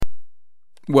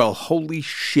Well, holy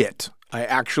shit. I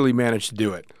actually managed to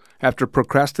do it. After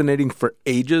procrastinating for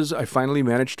ages, I finally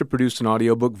managed to produce an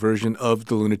audiobook version of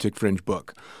the Lunatic Fringe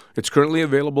book. It's currently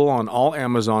available on all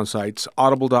Amazon sites,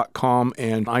 audible.com,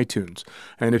 and iTunes.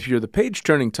 And if you're the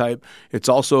page-turning type, it's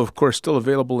also, of course, still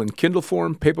available in Kindle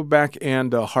form, paperback,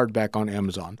 and hardback on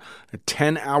Amazon.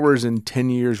 10 hours and 10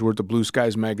 years worth of Blue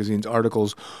Skies Magazine's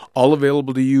articles, all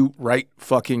available to you right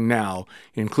fucking now,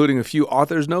 including a few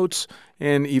author's notes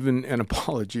and even an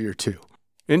apology or two.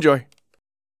 Enjoy.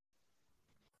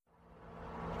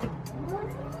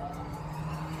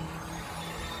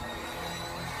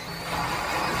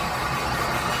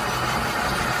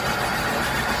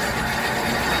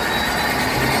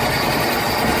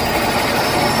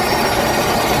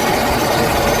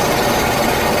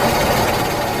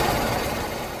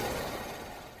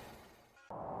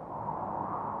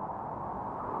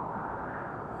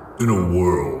 In a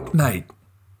world. Mate,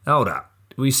 hold up.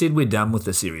 We said we're done with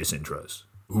the serious intros.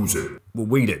 Who said? Well,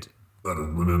 we did. I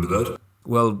don't remember that.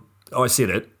 Well, I said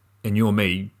it, and you're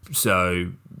me,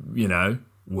 so, you know.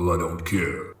 Well, I don't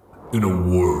care. In a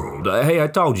world. Hey, I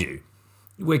told you.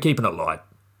 We're keeping it light.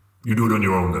 You do it on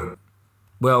your own then.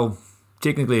 Well,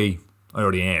 technically, I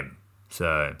already am.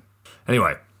 So,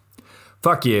 anyway.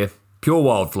 Fuck yeah. Pure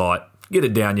wild flight. Get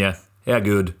it down ya. How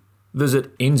good?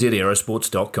 Visit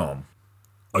nzaerosports.com.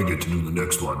 I get to do the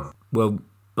next one. Well,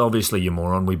 obviously, you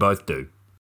moron. We both do.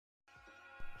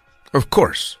 Of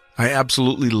course, I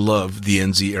absolutely love the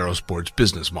NZ Aerosports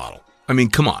business model. I mean,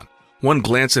 come on. One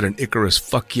glance at an Icarus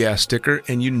fuck yeah sticker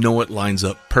and you know it lines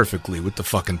up perfectly with the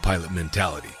fucking pilot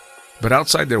mentality. But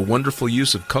outside their wonderful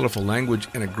use of colorful language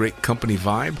and a great company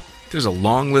vibe, there's a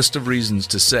long list of reasons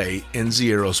to say NZ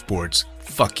Aerosports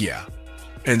fuck yeah.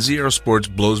 NZ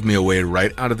Aerosports blows me away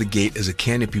right out of the gate as a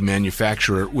canopy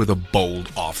manufacturer with a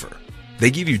bold offer.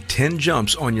 They give you 10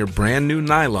 jumps on your brand new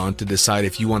nylon to decide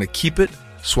if you want to keep it,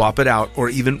 swap it out, or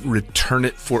even return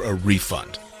it for a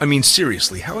refund. I mean,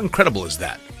 seriously, how incredible is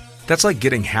that? That's like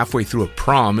getting halfway through a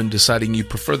prom and deciding you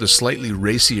prefer the slightly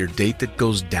racier date that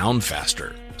goes down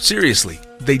faster. Seriously,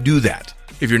 they do that.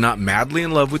 If you're not madly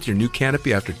in love with your new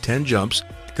canopy after 10 jumps,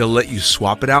 they'll let you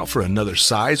swap it out for another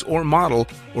size or model,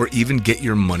 or even get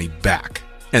your money back.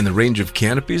 And the range of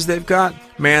canopies they've got?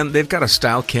 Man, they've got a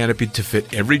style canopy to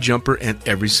fit every jumper and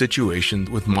every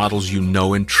situation with models you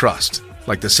know and trust,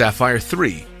 like the Sapphire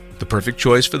 3, the perfect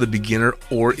choice for the beginner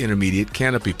or intermediate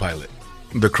canopy pilot.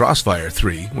 The Crossfire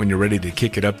 3, when you're ready to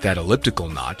kick it up that elliptical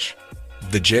notch.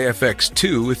 The JFX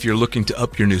 2, if you're looking to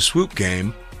up your new swoop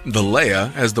game. The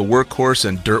Leia as the workhorse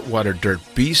and dirtwater dirt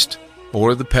beast.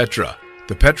 Or the Petra.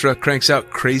 The Petra cranks out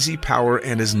crazy power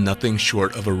and is nothing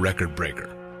short of a record breaker.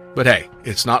 But hey,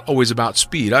 it's not always about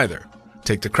speed either.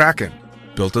 Take the Kraken.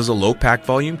 Built as a low pack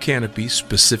volume canopy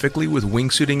specifically with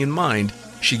wingsuiting in mind,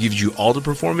 she gives you all the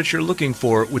performance you're looking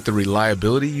for with the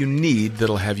reliability you need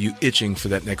that'll have you itching for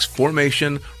that next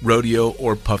formation, rodeo,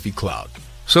 or puffy cloud.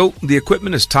 So the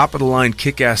equipment is top of the line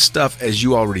kick-ass stuff as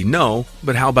you already know,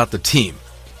 but how about the team?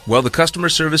 Well, the customer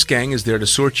service gang is there to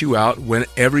sort you out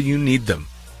whenever you need them.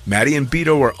 Maddie and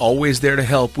Beto are always there to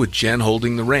help with Jen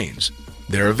holding the reins.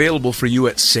 They're available for you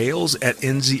at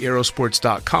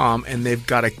sales@nzaerosports.com, and they've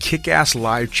got a kick-ass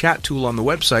live chat tool on the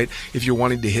website if you're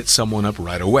wanting to hit someone up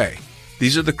right away.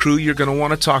 These are the crew you're going to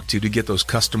want to talk to get those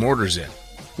custom orders in.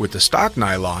 With the stock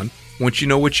nylon, once you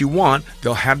know what you want,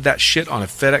 they'll have that shit on a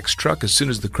FedEx truck as soon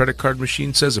as the credit card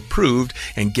machine says approved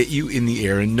and get you in the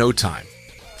air in no time.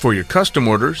 For your custom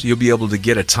orders, you'll be able to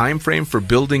get a time frame for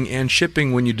building and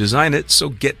shipping when you design it, so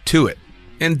get to it.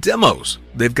 And demos.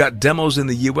 They've got demos in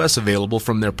the US available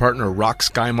from their partner Rock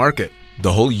Sky Market.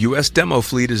 The whole US demo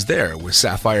fleet is there with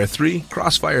Sapphire 3,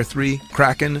 Crossfire 3,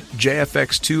 Kraken,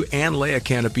 JFX2, and Leia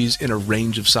canopies in a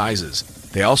range of sizes.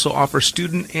 They also offer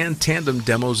student and tandem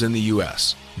demos in the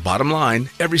US. Bottom line,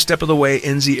 every step of the way,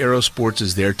 NZ Aerosports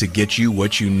is there to get you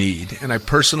what you need, and I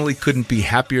personally couldn't be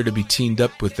happier to be teamed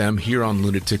up with them here on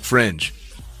Lunatic Fringe.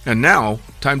 And now,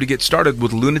 time to get started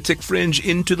with Lunatic Fringe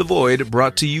Into the Void,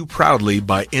 brought to you proudly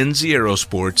by NZ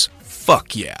Aerosports.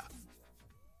 Fuck yeah.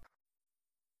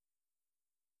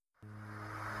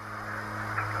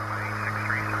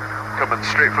 Coming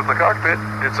straight from the cockpit,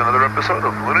 it's another episode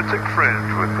of Lunatic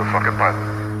Fringe with the fucking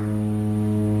pilot.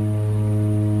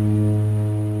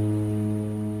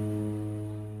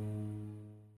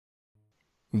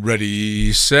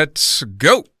 Ready, set,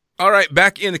 go! All right,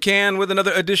 back in the can with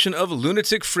another edition of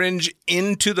Lunatic Fringe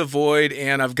Into the Void,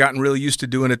 and I've gotten really used to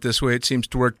doing it this way. It seems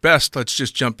to work best. Let's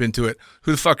just jump into it.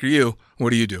 Who the fuck are you?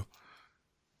 What do you do?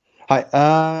 Hi,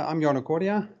 I'm Jarno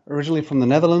Cordia, originally from the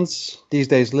Netherlands, these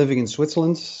days living in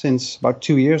Switzerland since about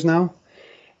 2 years now.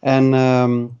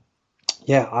 And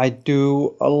Yeah, I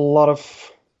do a lot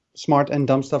of smart and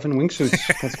dumb stuff in wingsuits.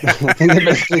 I think that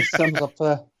basically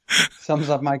sums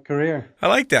up my career. I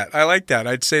like that. I like that.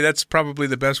 I'd say that's probably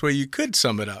the best way you could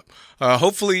sum it up.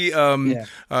 Hopefully, Yeah.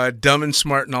 dumb and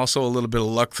smart, and also a little bit of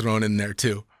luck thrown in there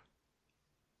too.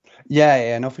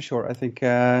 Yeah, no, for sure. I think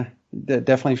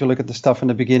definitely if you look at the stuff in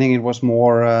the beginning, it was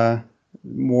more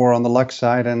on the luck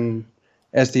side, and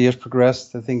as the years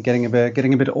progressed, I think getting a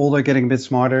bit older, getting a bit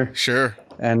smarter, Sure.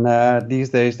 and these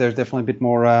days there's definitely a bit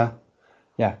more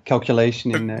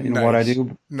calculation in what I Nice.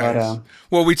 do. Nice. But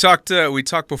Well, we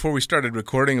talked before we started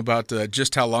recording about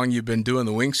just how long you've been doing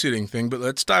the wingsuiting thing, but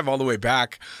let's dive all the way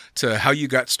back to how you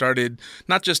got started,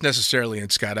 not just necessarily in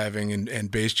skydiving and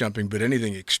base jumping, but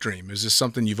anything extreme. Is this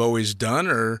something you've always done,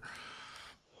 or?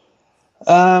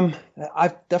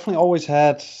 I've definitely always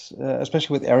had,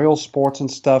 especially with aerial sports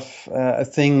and stuff, a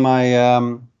thing.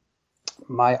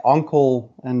 My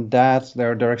uncle and dad,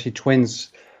 they're actually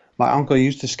twins. My uncle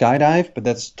used to skydive, but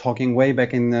that's talking way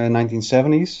back in the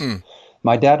 1970s.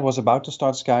 My dad was about to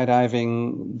start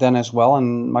skydiving then as well,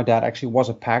 and my dad actually was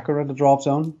a packer at the drop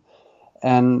zone.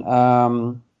 And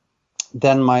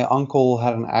then my uncle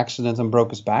had an accident and broke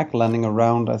his back, landing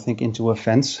around, I think, into a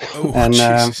fence. Oh, and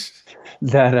Jesus.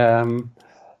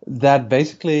 that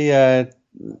basically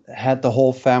had the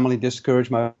whole family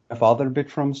discourage my father a bit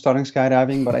from starting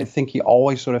skydiving. But I think he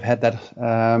always sort of had that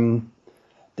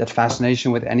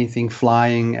fascination with anything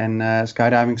flying and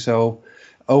skydiving. So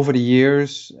over the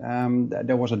years,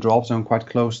 there was a drop zone quite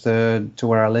close to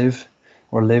where I lived,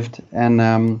 and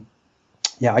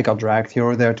I got dragged here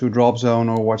or there to a drop zone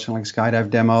or watching like skydive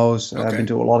demos. I've been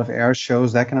to a lot of air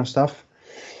shows, that kind of stuff.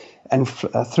 And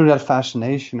through that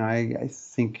fascination, I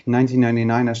think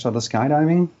 1999 I started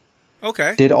skydiving.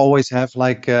 Okay. Did always have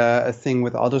like a thing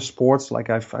with other sports. Like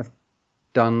I've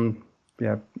done,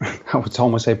 I would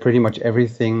almost say pretty much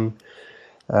everything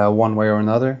one way or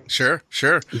another. Sure.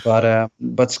 But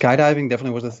skydiving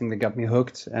definitely was the thing that got me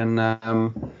hooked. And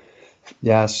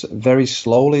very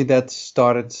slowly that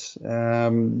started.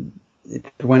 It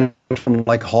went from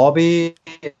like hobby,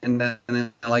 and then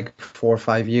in like 4 or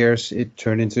 5 years, it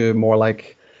turned into more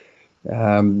like,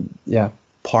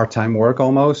 part-time work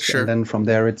almost. Sure. And then from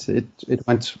there, it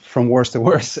went from worse to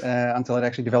worse until it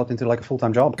actually developed into like a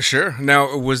full-time job. Sure.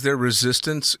 Now, was there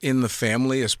resistance in the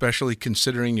family, especially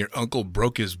considering your uncle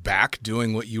broke his back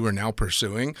doing what you were now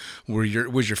pursuing?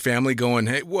 Was your family going,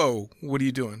 "Hey, whoa, what are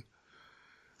you doing?"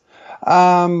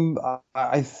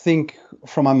 I think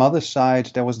from my mother's side,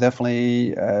 there was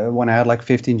definitely when I had like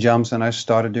 15 jumps and I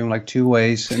started doing like two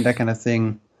ways and that kind of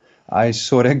thing. I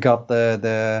sort of got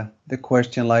the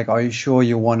question like, are you sure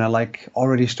you want to like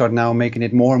already start now making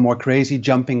it more and more crazy,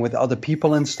 jumping with other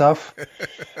people and stuff?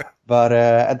 But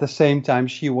at the same time,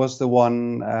 she was the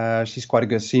one, she's quite a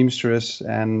good seamstress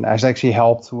and has actually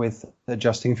helped with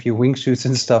adjusting a few wingsuits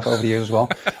and stuff over the years as well.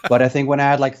 But I think when I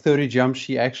had like 30 jumps,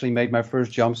 she actually made my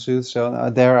first jumpsuit. So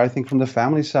I think from the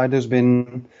family side, there's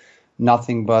been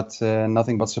nothing but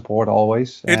support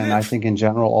always. And I think in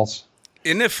general also.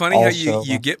 Isn't it funny how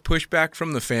you get pushback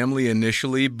from the family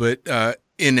initially, but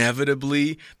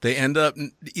inevitably they end up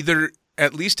either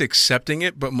at least accepting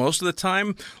it, but most of the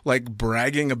time, like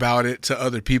bragging about it to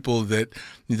other people that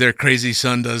their crazy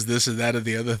son does this or that or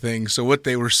the other thing. So what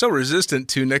they were so resistant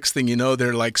to, next thing you know,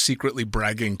 they're like secretly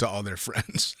bragging to all their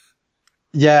friends.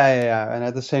 Yeah. And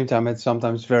at the same time, it's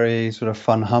sometimes very sort of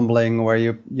fun, humbling, where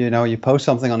you post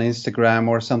something on Instagram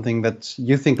or something that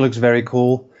you think looks very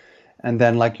cool. And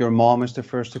then, like, your mom is the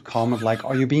first to comment, like,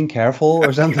 "Are you being careful?"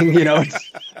 or something,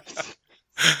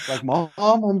 It's like, "Mom,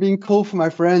 I'm being cool for my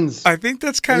friends." I think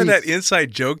that's kind of that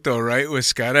inside joke, though, right? With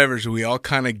skydivers, we all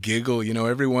kind of giggle.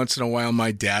 Every once in a while,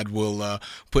 my dad will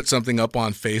put something up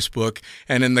on Facebook,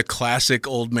 and in the classic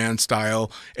old man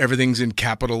style, everything's in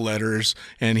capital letters,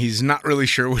 and he's not really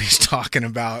sure what he's talking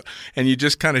about. And you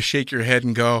just kind of shake your head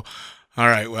and go, all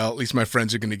right, well, at least my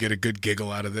friends are going to get a good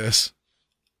giggle out of this.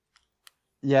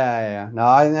 Yeah. No,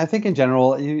 I think in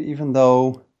general, even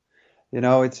though,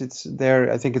 it's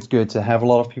there, I think it's good to have a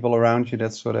lot of people around you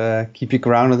that sort of keep you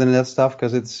grounded in that stuff,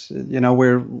 because it's,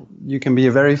 you can be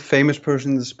a very famous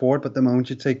person in the sport, but the moment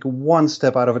you take one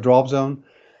step out of a drop zone,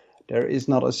 there is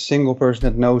not a single person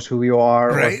that knows who you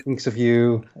are or thinks of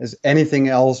you as anything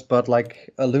else but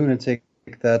like a lunatic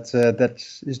that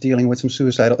is dealing with some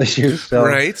suicidal issues. So.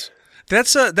 Right.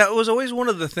 That was always one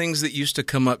of the things that used to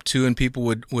come up too, and people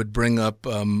would bring up,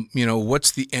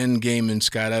 what's the end game in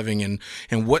skydiving,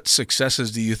 and what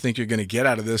successes do you think you're going to get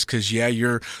out of this? Because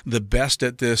you're the best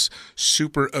at this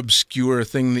super obscure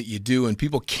thing that you do, and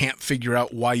people can't figure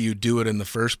out why you do it in the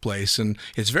first place, and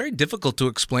it's very difficult to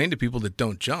explain to people that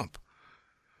don't jump.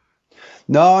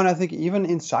 No, and I think even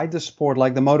inside the sport,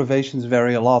 like the motivations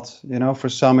vary a lot. You know, for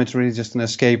some it's really just an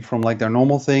escape from like their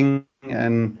normal thing,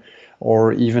 and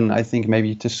or even I think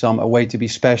maybe to some a way to be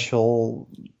special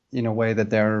in a way that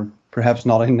they're perhaps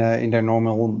not in their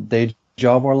normal day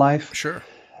job or life. Sure.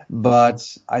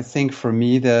 But I think for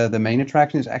me the main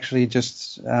attraction is actually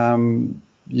just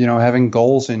having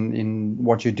goals in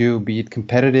what you do, be it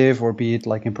competitive or be it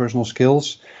like in personal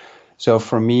skills. So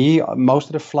for me, most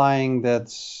of the flying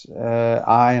that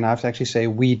I have to actually say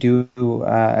we do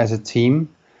as a team,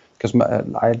 because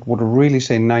I would really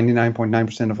say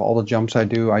 99.9% of all the jumps I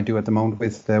do at the moment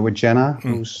with Jenna,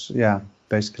 who's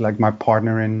basically like my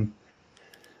partner in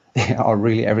or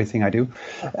really everything I do.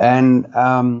 And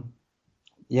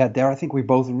there I think we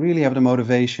both really have the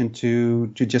motivation to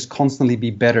just constantly be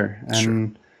better. And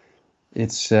Sure.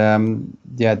 it's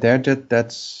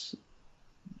that's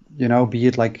be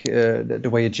it like the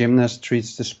way a gymnast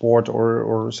treats the sport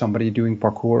or somebody doing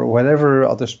parkour or whatever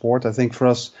other sport. I think for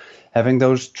us, having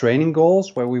those training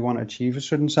goals where we want to achieve a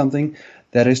certain something,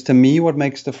 that is to me what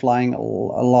makes the flying a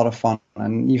lot of fun.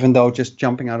 And even though just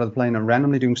jumping out of the plane and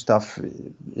randomly doing stuff,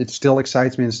 it still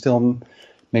excites me and still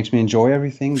makes me enjoy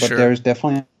everything. But Sure. there's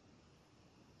definitely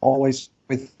always,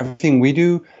 with everything we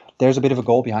do, there's a bit of a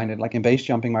goal behind it. Like in base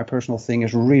jumping, my personal thing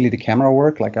is really the camera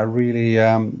work. Like I really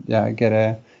get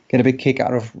a big kick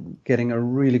out of getting a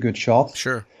really good shot.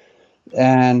 Sure.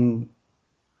 And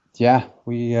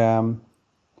we and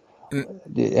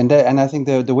I think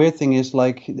the weird thing is,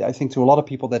 like, I think to a lot of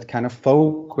people that kind of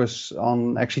focus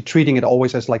on actually treating it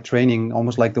always as like training,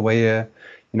 almost like the way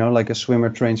like a swimmer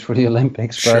trains for the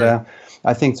Olympics. Sure. But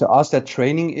I think to us that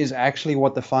training is actually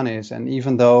what the fun is. And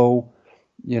even though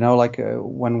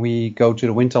when we go to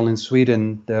the wind tunnel in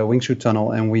Sweden, the wingsuit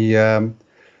tunnel, and we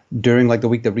during like the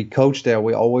week that we coach there,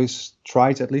 we always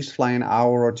try to at least fly an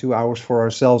hour or 2 hours for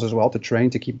ourselves as well to train,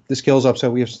 to keep the skills up, so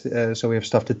we have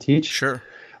stuff to teach. Sure.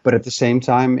 But at the same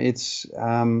time, it's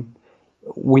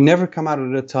we never come out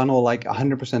of the tunnel like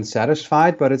 100%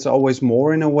 satisfied, but it's always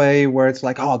more in a way where it's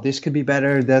like, oh, this could be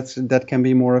better, that can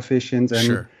be more efficient. And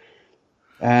Sure.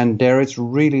 and there it's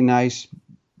really nice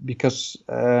because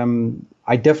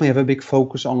I definitely have a big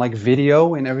focus on like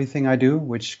video in everything I do,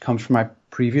 which comes from my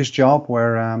previous job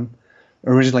where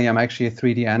originally I'm actually a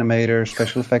 3D animator,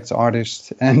 special effects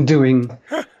artist, and doing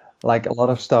like a lot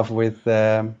of stuff with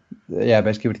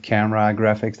basically with camera,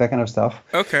 graphics, that kind of stuff.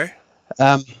 Okay.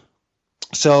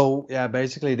 So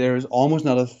basically there is almost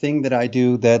not a thing that I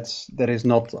do that is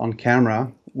not on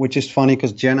camera, which is funny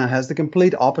because Jenna has the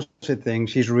complete opposite thing.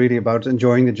 She's really about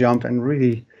enjoying the jump and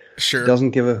really Sure.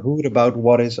 doesn't give a hoot about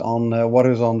what is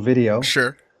on video.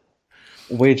 Sure.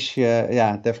 Which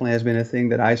definitely has been a thing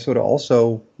that I sort of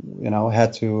also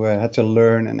had to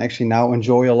learn and actually now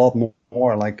enjoy a lot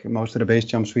more. Like most of the base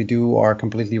jumps we do are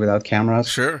completely without cameras.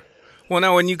 Sure. Well,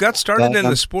 now when you got started in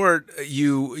the sport,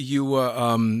 you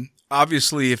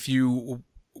obviously, if you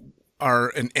are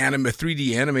a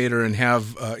 3D animator and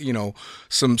have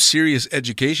some serious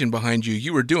education behind you,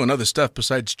 you were doing other stuff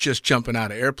besides just jumping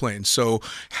out of airplanes. So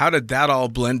how did that all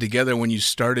blend together when you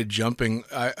started jumping?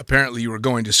 Apparently you were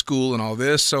going to school and all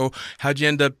this. So how'd you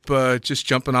end up just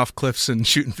jumping off cliffs and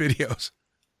shooting videos?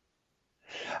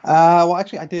 Well,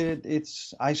 actually,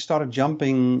 I started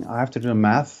jumping. I have to do the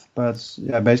math, but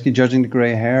basically judging the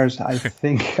gray hairs, I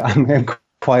think I'm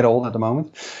quite old at the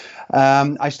moment.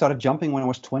 I started jumping when I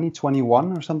was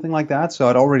 21 or something like that. So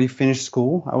I'd already finished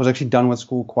school. I was actually done with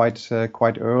school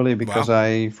quite early because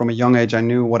Wow. from a young age, I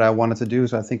knew what I wanted to do.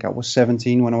 So I think I was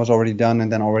 17 when I was already done, and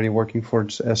then already working for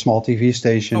a small TV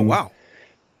station. Oh, wow.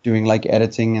 Doing like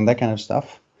editing and that kind of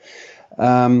stuff.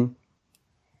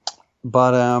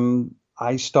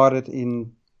 I started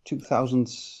in 2000.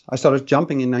 I started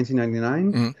jumping in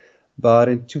 1999. Mhm. But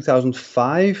in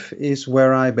 2005 is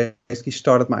where I basically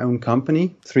started my own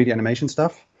company, 3D animation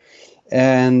stuff,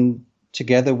 and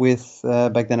together with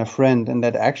back then a friend, and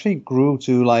that actually grew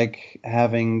to like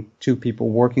having 2 people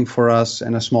working for us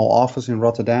and a small office in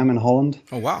Rotterdam in Holland.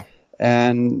 Oh, wow.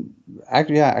 And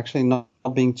actually not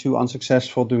being too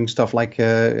unsuccessful doing stuff like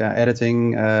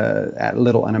editing,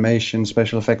 little animation,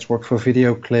 special effects work for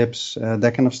video clips,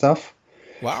 that kind of stuff.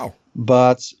 Wow.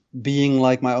 But being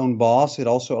like my own boss, it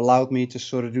also allowed me to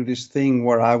sort of do this thing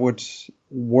where I would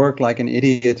work like an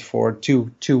idiot for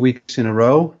two weeks in a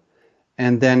row.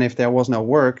 And then if there was no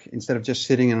work, instead of just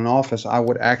sitting in an office, I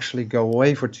would actually go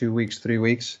away for 2 weeks, 3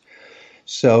 weeks.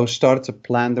 So started to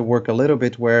plan the work a little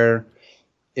bit where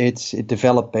it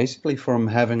developed basically from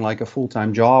having like a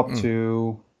full-time job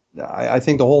to, I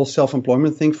think the whole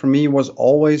self-employment thing for me was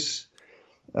always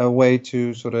a way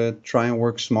to sort of try and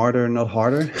work smarter, not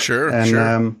harder. Sure, And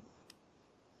sure.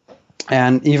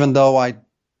 And even though I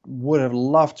would have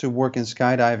loved to work in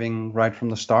skydiving right from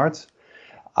the start,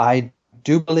 I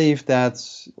do believe that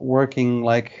working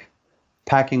like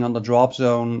packing on the drop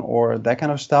zone or that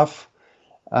kind of stuff,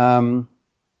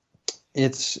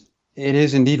 it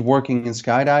is indeed working in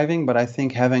skydiving, but I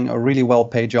think having a really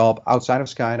well-paid job outside of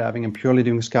skydiving and purely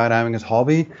doing skydiving as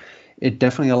hobby, it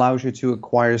definitely allows you to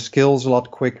acquire skills a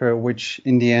lot quicker, which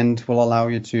in the end will allow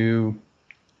you to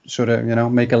sort of,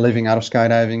 make a living out of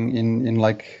skydiving in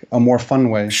like a more fun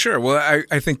way. Sure. Well,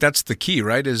 I think that's the key,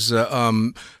 right? Is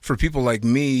for people like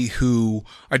me who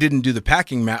I didn't do the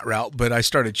packing mat route, but I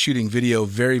started shooting video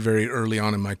very, very early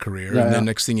on in my career. And then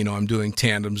next thing you know, I'm doing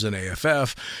tandems and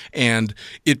AFF, and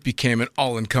it became an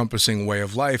all-encompassing way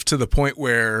of life to the point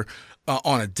where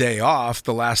on a day off,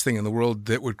 the last thing in the world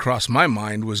that would cross my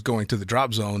mind was going to the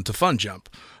drop zone to fun jump.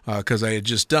 Because I had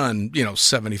just done,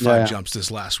 75 jumps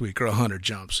this last week or 100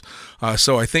 jumps.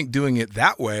 So I think doing it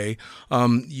that way,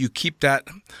 you keep that,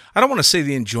 I don't want to say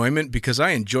the enjoyment, because I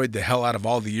enjoyed the hell out of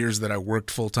all the years that I worked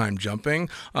full-time jumping,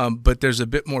 but there's a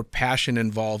bit more passion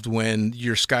involved when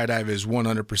your skydive is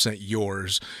 100%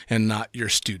 yours and not your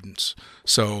students.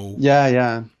 So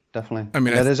Yeah, definitely. I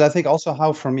mean, that is, I think, also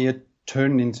how for me it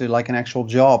turned into like an actual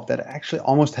job that actually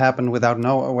almost happened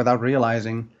without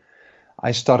realizing.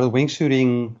 I started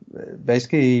wingsuiting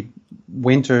basically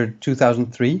winter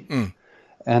 2003.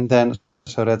 And then,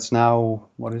 so that's now,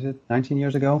 19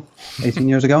 years ago, 18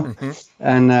 years ago.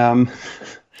 And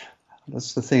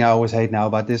that's the thing I always hate now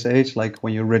about this age. Like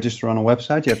when you register on a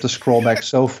website, you have to scroll back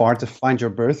so far to find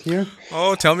your birth year.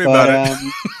 Oh, tell me about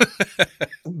it.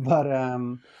 But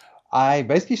I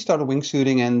basically started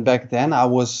wingsuiting, and back then I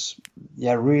was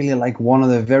really like one of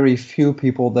the very few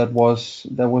people that was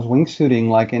wingsuiting.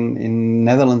 Like in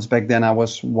Netherlands back then, I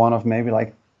was one of maybe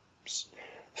like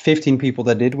 15 people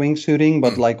that did wingsuiting,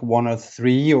 but like 1 or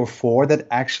 3 or 4 that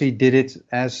actually did it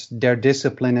as their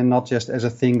discipline and not just as a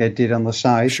thing they did on the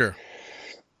side. Sure.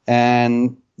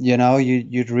 And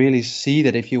you'd really see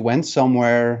that if you went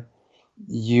somewhere,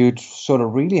 you'd sort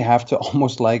of really have to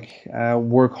almost like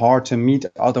work hard to meet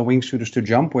other wingsuiters to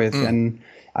jump with. And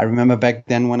I remember back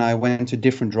then when I went to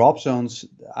different drop zones,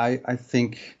 I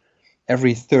think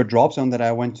every third drop zone that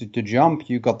I went to jump,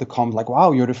 you got the comment like,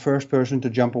 wow, you're the first person to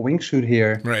jump a wingsuit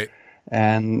here. Right.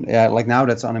 And like now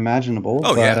that's unimaginable.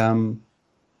 Oh, but, yeah.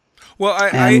 Well,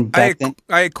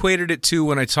 I equated it to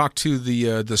when I talked to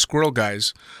the squirrel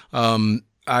guys.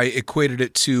 I equated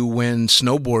it to when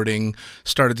snowboarding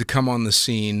started to come on the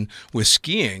scene with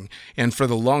skiing. And for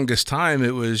the longest time,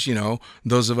 it was,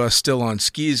 those of us still on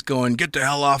skis going, get the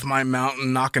hell off my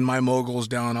mountain, knocking my moguls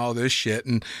down, all this shit.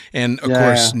 And of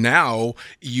course, now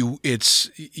you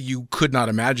could not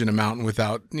imagine a mountain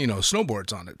without,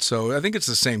 snowboards on it. So I think it's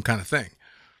the same kind of thing.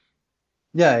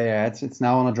 Yeah. It's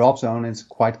now on a drop zone. It's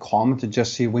quite common to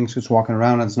just see wingsuits walking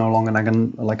around. It's no longer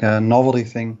like a novelty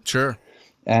thing. Sure.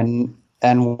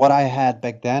 And what I had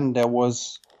back then, there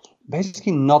was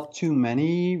basically not too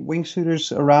many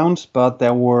wingsuiters around, but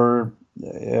there were,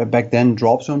 back then,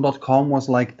 dropzone.com was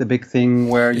like the big thing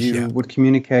where you would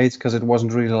communicate, because it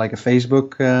wasn't really like a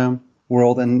Facebook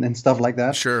world and stuff like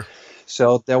that. Sure.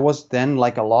 So there was then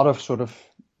like a lot of sort of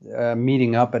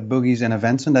meeting up at boogies and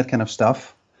events and that kind of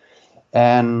stuff.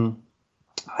 And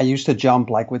I used to jump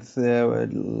like with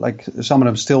like some of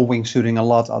them still wingsuiting a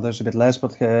lot, others a bit less,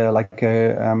 but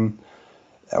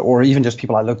or even just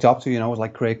people I looked up to, it was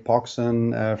like Craig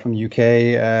Poxon from the UK,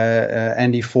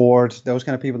 Andy Ford, those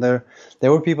kind of people.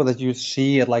 There were people that you'd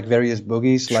see at like various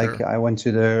boogies. Sure. Like I went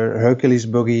to the Hercules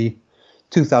boogie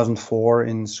 2004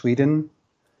 in Sweden,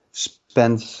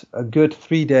 spent a good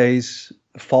 3 days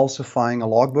falsifying a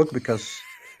logbook because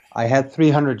I had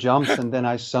 300 jumps, and then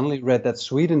I suddenly read that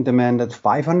Sweden demanded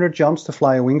 500 jumps to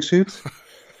fly a wingsuit.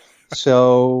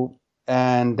 So...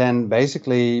 And then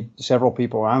basically several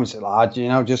people around me said,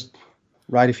 just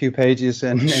write a few pages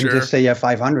and just say,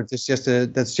 500.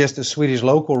 That's just a Swedish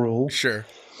local rule. Sure.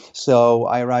 So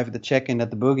I arrive at the check-in at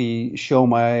the boogie, show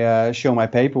my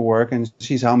paperwork, and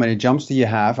sees how many jumps do you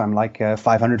have. I'm like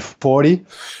 540.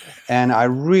 And I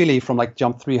really, from like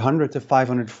jump 300 to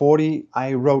 540,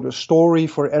 I wrote a story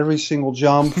for every single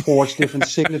jump, forged different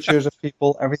signatures of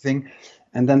people, everything.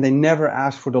 And then they never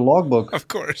asked for the logbook. Of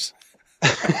course.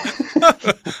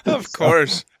 Of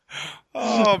course.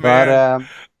 Oh man.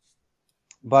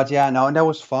 But yeah, no, and that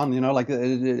was fun. Like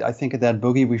I think at that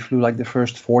boogie we flew like the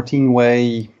first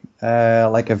 14-way,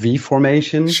 like a V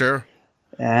formation. Sure.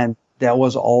 And that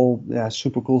was all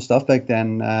super cool stuff back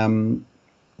then.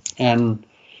 And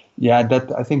yeah,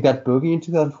 I think that boogie in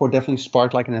 2004 definitely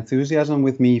sparked like an enthusiasm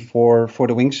with me for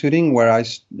the wingsuiting, where I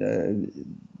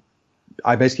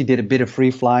I basically did a bit of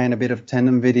free fly and a bit of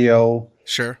tandem video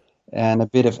Sure. and a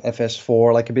bit of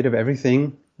FS4, like a bit of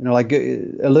everything. Like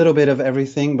a little bit of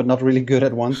everything, but not really good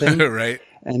at one thing. Right.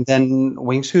 And then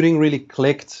wingsuiting really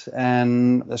clicked,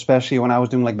 and especially when I was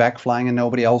doing like back flying and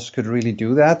nobody else could really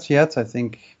do that yet, I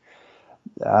think.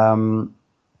 And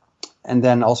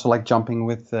then also like jumping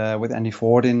with Andy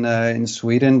Ford in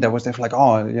Sweden, there was definitely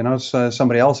like, so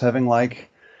somebody else having like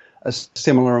a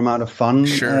similar amount of fun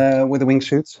with the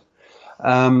wingsuits.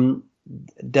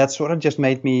 That sort of just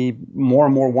made me more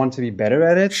and more want to be better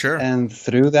at it. Sure. And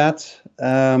through that,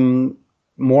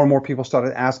 more and more people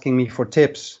started asking me for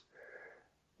tips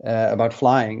about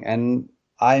flying. And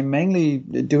I mainly,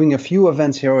 doing a few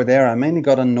events here or there, I mainly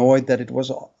got annoyed that it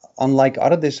was, unlike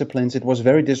other disciplines, it was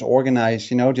very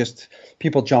disorganized, just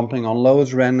people jumping on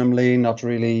loads randomly, not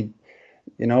really,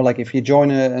 like if you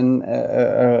join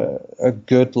a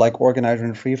good like organizer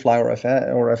in free fly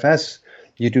or FS,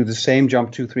 you do the same jump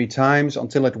 2-3 times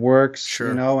until it works, sure.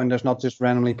 And there's not just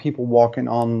randomly people walking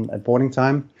on at boarding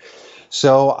time.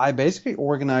 So I basically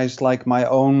organized like my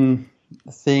own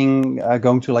thing,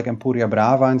 going to like Empuria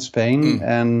Brava in Spain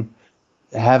and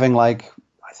having like,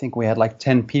 I think we had like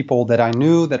 10 people that I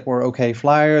knew that were okay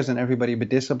flyers and everybody but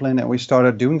disciplined, and we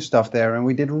started doing stuff there, and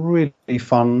we did really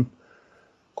fun,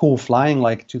 cool flying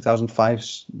like 2005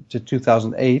 to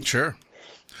 2008. Sure.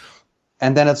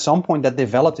 And then at some point that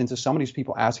developed into some of these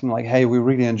people asking like, hey, we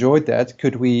really enjoyed that.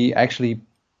 Could we actually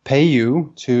pay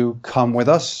you to come with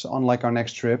us on like our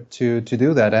next trip to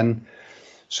do that? And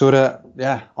sort of,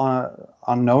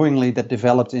 unknowingly that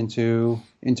developed into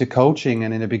coaching,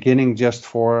 and in the beginning just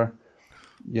for,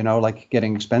 like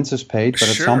getting expenses paid, but Sure.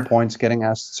 at some points getting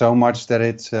asked so much that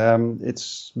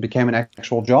it's became an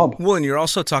actual job. Well, and you're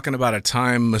also talking about a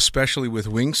time, especially with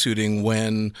wingsuiting,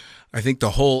 when I think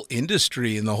the whole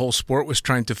industry and the whole sport was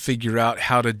trying to figure out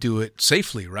how to do it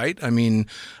safely, right? I mean,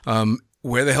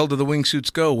 where the hell do the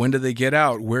wingsuits go? When do they get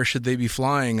out? Where should they be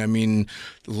flying? I mean,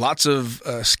 lots of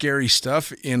scary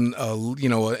stuff in an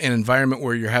environment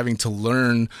where you're having to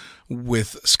learn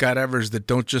with skydivers that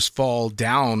don't just fall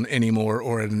down anymore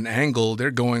or at an angle.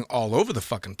 They're going all over the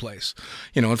fucking place.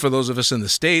 And for those of us in the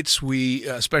States, we,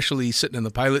 especially sitting in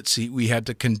the pilot seat, we had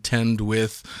to contend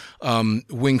with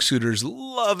wingsuiters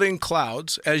loving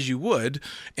clouds, as you would,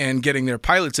 and getting their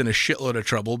pilots in a shitload of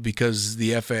trouble because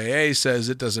the FAA says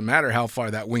it doesn't matter how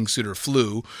far that wingsuiter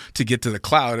flew to get to the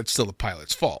cloud, it's still the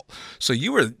pilot's fault. So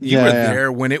you were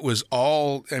there when it was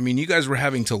all, I mean, you guys were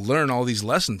having to learn all these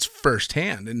lessons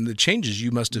firsthand, and the changes you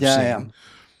must have seen.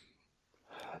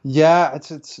 Yeah,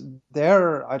 it's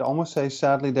there. I'd almost say,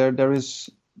 sadly, there is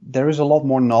a lot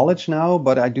more knowledge now,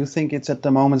 but I do think it's at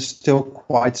the moment still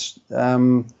quite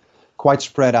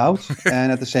spread out.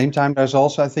 And at the same time, there's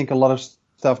also, I think, a lot of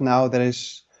stuff now that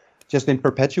is just been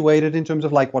perpetuated in terms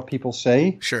of like what people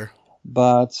say. Sure.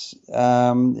 But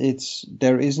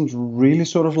there isn't really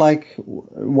sort of like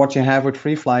what you have with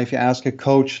free fly. If you ask a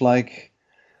coach like,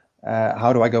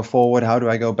 how do I go forward? How do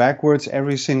I go backwards?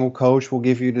 Every single coach will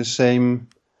give you the same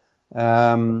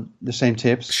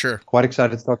tips. Sure. Quite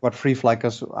excited to talk about free fly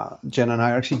because Jen and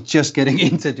I are actually just getting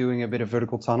into doing a bit of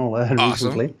vertical tunnel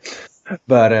recently.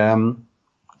 But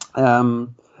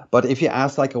if you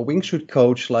ask like a wingsuit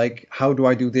coach, like how do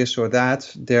I do this or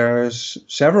that? There's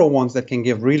several ones that can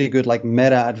give really good like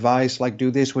meta advice, like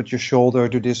do this with your shoulder,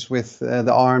 do this with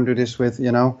the arm, do this with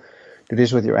do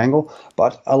this with your angle.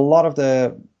 But a lot of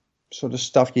the sort of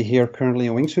stuff you hear currently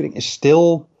in wingsuiting is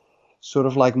still sort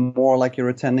of like more like you're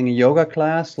attending a yoga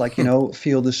class, like,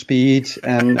 feel the speed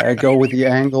and go with the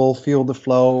angle, feel the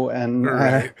flow and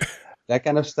that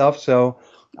kind of stuff. So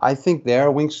I think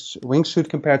wingsuit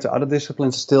compared to other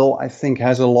disciplines still, I think,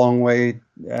 has a long way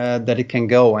that it can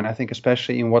go. And I think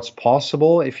especially in what's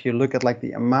possible, if you look at like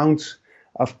the amount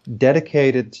of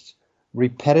dedicated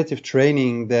repetitive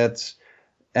training that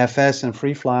FS and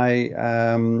free fly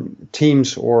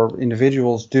teams or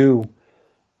individuals do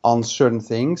on certain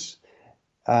things,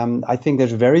 I think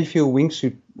there's very few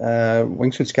wingsuit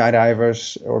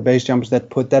skydivers or base jumpers that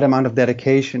put that amount of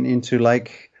dedication into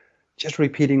like just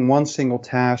repeating one single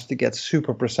task to get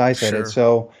super precise at it.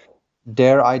 So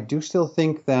there, I do still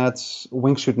think that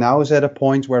wingsuit now is at a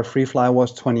point where free fly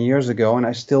was 20 years ago, and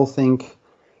I still think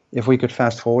if we could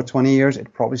fast forward 20 years,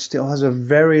 it probably still has a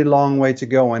very long way to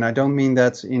go. And I don't mean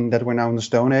that we're now in the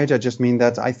Stone Age. I just mean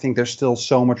that I think there's still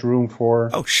so much room for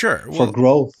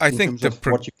growth I think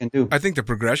what you can do. I think the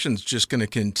progression's just going to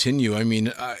continue. I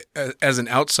mean, as an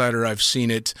outsider, I've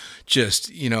seen it just,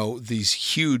 these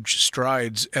huge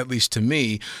strides, at least to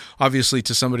me. Obviously,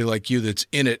 to somebody like you that's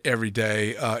in it every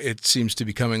day, it seems to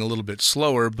be coming a little bit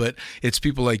slower, but it's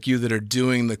people like you that are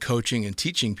doing the coaching and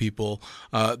teaching people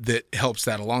that helps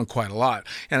that along quite a lot.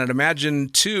 And I'd imagine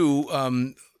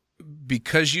too,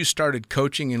 because you started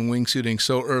coaching and wingsuiting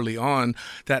so early on,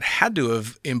 that had to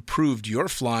have improved your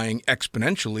flying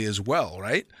exponentially as well,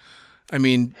 right? I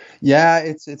mean, yeah,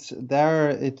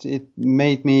 it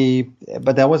made me,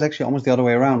 but that was actually almost the other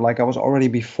way around. Like I was already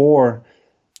before,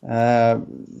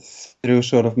 through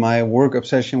sort of my work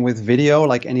obsession with video,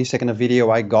 like any second of video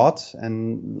I got,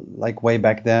 and like way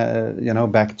back there,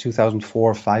 back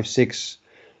 2004, 5, 6,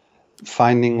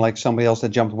 finding like somebody else that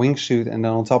jumped wingsuit, and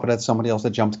then on top of that somebody else that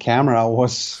jumped camera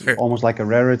was almost like a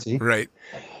rarity. Right.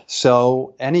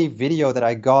 So any video that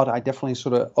I got, I definitely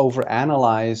sort of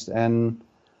overanalyzed. And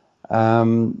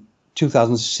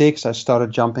 2006 I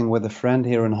started jumping with a friend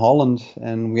here in Holland,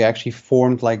 and we actually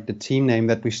formed like the team name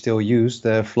that we still use,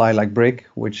 the Fly Like Brick,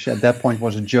 which at that point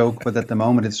was a joke, but at the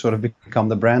moment it's sort of become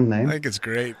the brand name. I think it's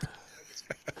great.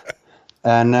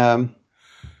 And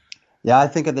yeah, I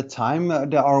think at the time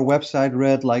our website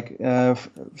read like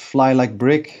Fly Like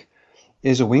Brick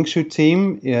is a wingsuit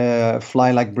team. Fly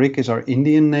Like Brick is our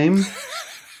Indian name.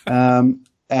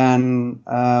 And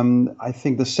I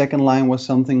think the second line was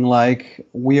something like,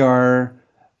 we are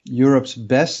Europe's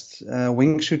best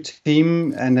wingsuit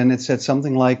team. And then it said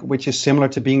something like, which is similar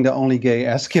to being the only gay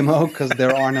Eskimo, because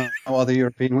there are no other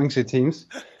European wingsuit teams.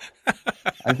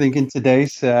 I think in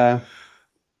today's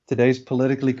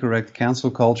politically correct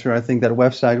cancel culture, I think that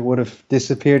website would have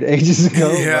disappeared ages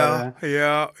ago.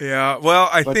 Yeah. Well,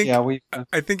 I think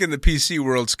in the PC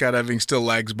world, skydiving still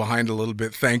lags behind a little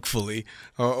bit, thankfully.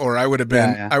 Or I would have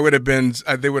been,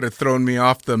 they would have thrown me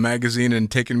off the magazine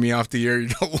and taken me off the air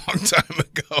a long time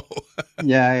ago.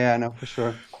 No, for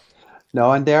sure.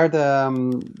 No, and there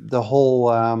the whole,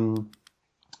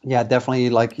 definitely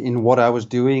like in what I was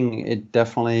doing, it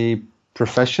definitely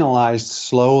professionalized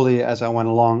slowly as I went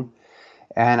along.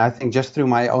 And I think just through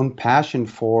my own passion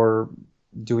for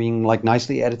doing like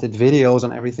nicely edited videos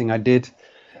on everything I did,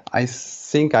 I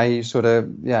think I sort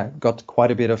of got quite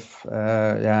a bit of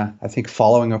I think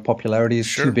following or popularity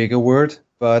is too big a word,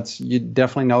 but you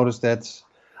definitely notice that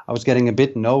I was getting a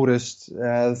bit noticed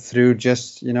through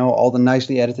just all the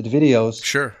nicely edited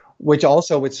videos, which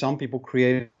also with some people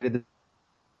created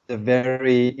a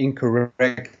very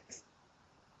incorrect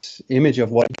image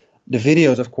of what the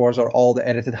videos, of course, are all the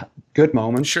edited good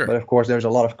moments, but of course there's a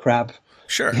lot of crap,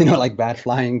 like bad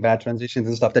flying, bad transitions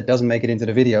and stuff that doesn't make it into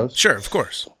the videos. Of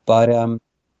course. But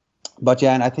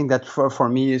yeah, and I think that for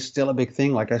me is still a big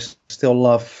thing. Like I still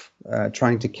love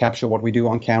trying to capture what we do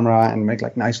on camera and make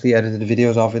like nicely edited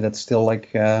videos of it. That's still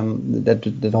like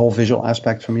that whole visual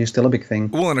aspect for me is still a big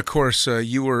thing. Well, and of course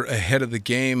you were ahead of the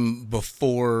game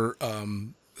before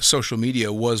social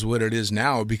media was what it is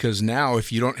now, because now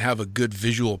if you don't have a good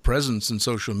visual presence in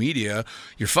social media,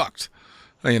 you're fucked.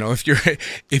 If you're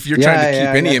trying to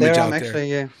keep any image out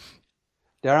there.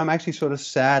 There I'm actually sort of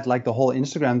sad, like the whole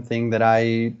Instagram thing, that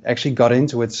I actually got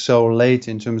into it so late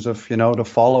in terms of the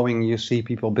following you see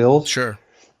people build.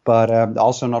 But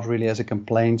also not really as a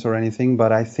complaint or anything.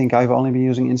 But I think I've only been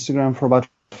using Instagram for about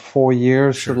 4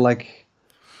 years. Sort of like.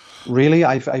 Really,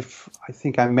 I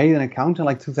think I made an account in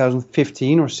like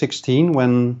 2015 or 16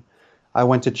 when I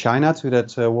went to China to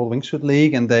that World Wingsuit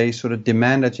League, and they sort of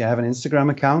demand that you have an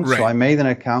Instagram account. So I made an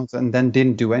account and then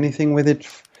didn't do anything with it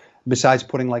besides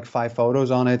putting like 5 photos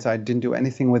on it. I didn't do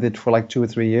anything with it for like 2 or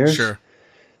 3 years.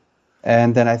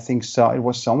 And then I think it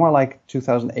was somewhere like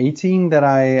 2018 that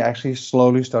I actually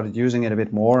slowly started using it a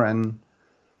bit more. And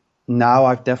now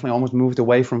I've definitely almost moved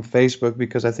away from Facebook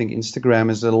because I think Instagram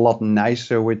is a lot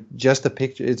nicer with just the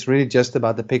picture. It's really just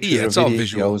about the pictures it's or all videos.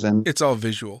 Visual. And it's all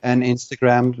visual. And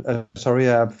Instagram,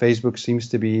 Facebook seems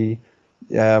to be,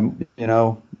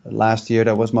 last year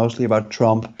that was mostly about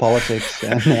Trump politics.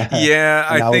 And,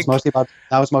 now it's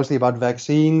mostly about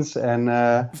vaccines and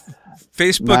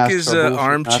Facebook is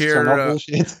armchair.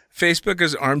 Facebook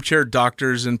is armchair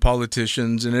doctors and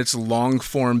politicians, and it's long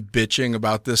form bitching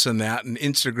about this and that. And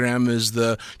Instagram is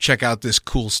the check out this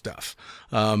cool stuff.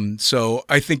 So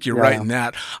I think you're right in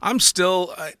that. I'm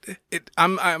still,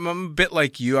 I'm a bit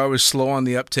like you. I was slow on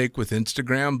the uptake with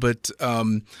Instagram, but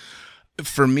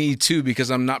for me too,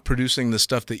 because I'm not producing the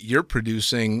stuff that you're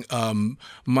producing.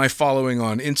 My following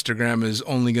on Instagram is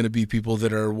only going to be people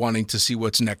that are wanting to see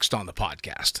what's next on the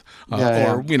podcast,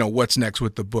 or what's next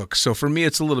with the book. So for me,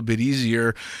 it's a little bit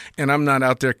easier, and I'm not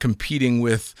out there competing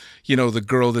with the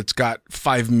girl that's got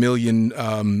 5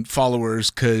 million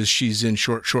followers because she's in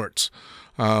short shorts.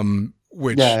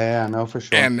 Which, no, for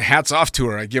sure. And hats off to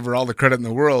her. I give her all the credit in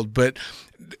the world. But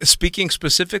speaking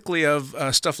specifically of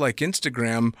stuff like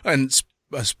Instagram, and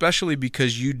especially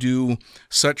because you do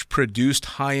such produced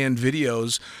high-end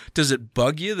videos, does it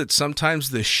bug you that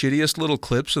sometimes the shittiest little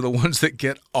clips are the ones that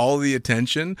get all the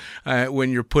attention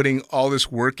when you're putting all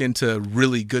this work into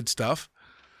really good stuff?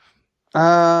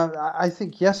 I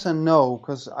think yes and no,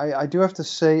 because I do have to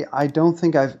say I don't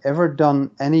think I've ever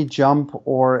done any jump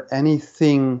or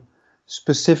anything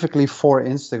specifically for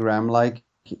Instagram. Like,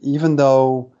 even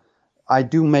though I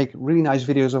do make really nice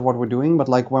videos of what we're doing, but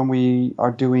like when we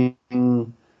are doing,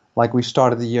 like we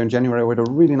started the year in January with a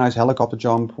really nice helicopter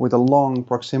jump with a long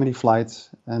proximity flight,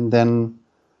 and then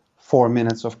 4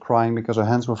 minutes of crying because our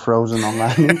hands were frozen on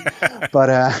landing,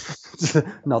 but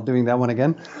not doing that one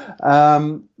again.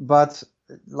 But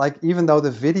like, even though the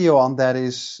video on that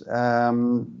is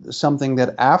something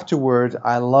that afterward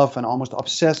I love and almost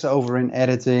obsess over in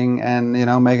editing and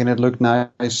making it look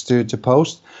nice to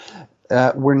post,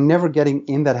 we're never getting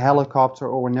in that helicopter,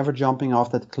 or we're never jumping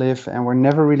off that cliff, and we're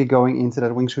never really going into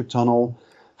that wingsuit tunnel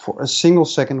for a single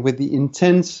second with the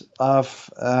intent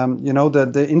of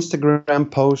the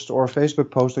Instagram post or Facebook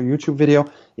post or YouTube video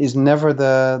is never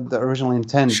the original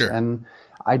intent. Sure. And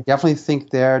I definitely think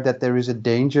that there is a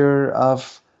danger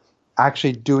of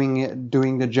actually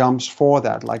doing the jumps for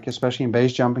that. Like, especially in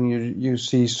base jumping, you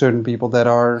see certain people that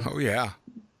are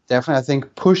definitely, I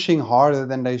think, pushing harder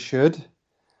than they should,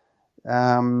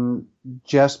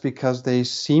 just because they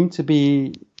seem to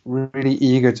be really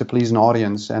eager to please an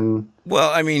audience. And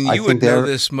well, I mean, you would know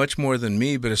this much more than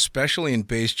me, but especially in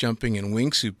base jumping and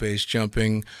wingsuit base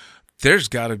jumping, there's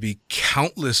got to be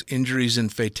countless injuries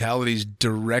and fatalities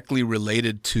directly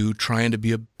related to trying to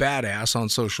be a badass on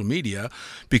social media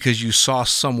because you saw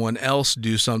someone else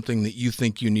do something that you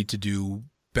think you need to do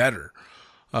better.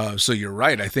 So you're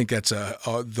right. I think that's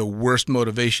the worst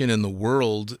motivation in the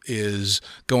world is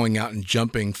going out and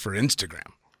jumping for Instagram.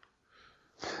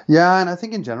 Yeah, and I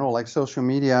think in general, like, social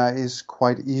media is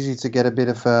quite easy to get a bit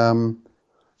of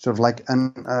sort of like,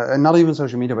 not even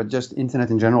social media, but just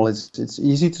internet in general. It's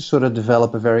easy to sort of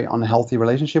develop a very unhealthy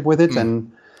relationship with it.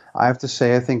 And I have to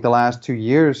say, I think the last 3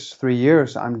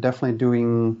 years, I'm definitely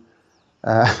doing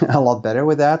a lot better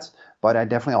with that. But I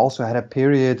definitely also had a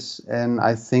period, and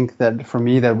I think that for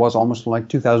me that was almost like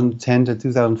 2010 to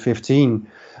 2015,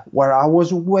 where I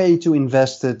was way too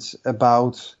invested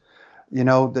about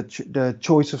the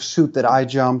choice of suit that I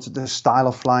jumped, the style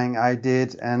of flying I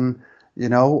did, and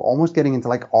almost getting into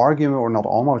like argument, or not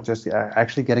almost, just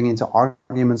actually getting into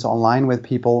arguments online with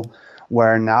people.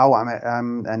 Where now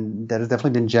I'm and that has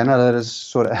definitely been Jenna that has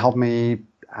sort of helped me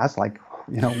ask, like,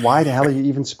 why the hell are you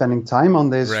even spending time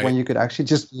on this when you could actually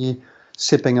just be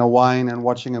sipping a wine and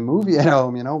watching a movie at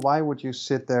home? Why would you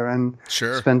sit there and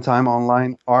spend time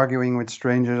online arguing with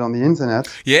strangers on the internet?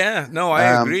 Yeah, no,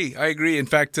 I agree. In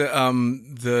fact,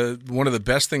 one of the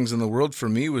best things in the world for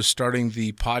me was starting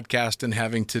the podcast and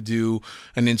having to do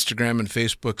an Instagram and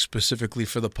Facebook specifically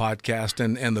for the podcast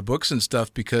and the books and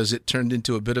stuff, because it turned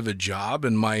into a bit of a job,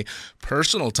 and my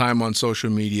personal time on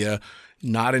social media,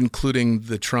 not including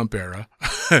the Trump era,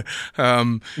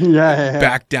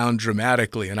 backed down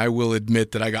dramatically. And I will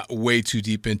admit that I got way too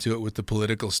deep into it with the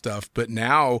political stuff. But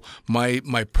now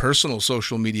my personal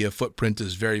social media footprint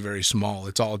is very, very small.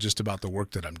 It's all just about the work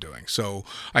that I'm doing. So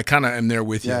I kind of am there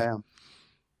with you.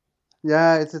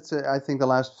 Yeah, it's. I think the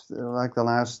last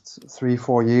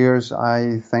 3-4 years,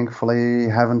 I thankfully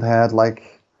haven't had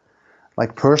like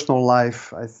personal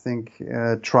life. I think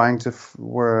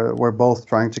we're both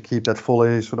trying to keep that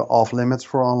fully sort of off limits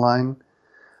for online,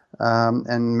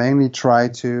 and mainly try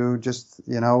to just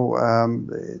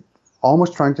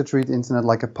almost trying to treat the internet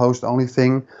like a post only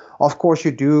thing. Of course,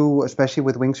 you do, especially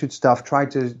with wingsuit stuff, try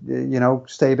to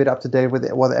stay a bit up to date with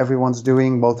what everyone's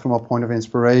doing, both from a point of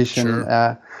inspiration.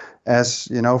 As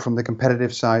from the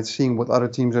competitive side, seeing what other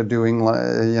teams are doing,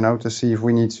 to see if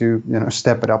we need to,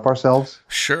 step it up ourselves.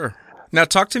 Sure. Now,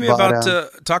 talk to me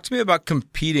about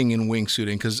competing in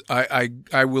wingsuiting, because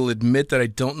I will admit that I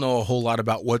don't know a whole lot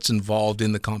about what's involved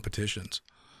in the competitions.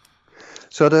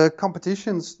 So the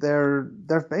competitions,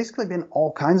 there've basically been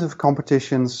all kinds of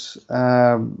competitions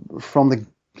from the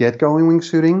get-go in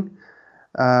wingsuiting.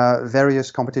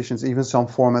 various competitions, even some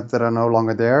formats that are no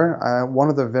longer there. One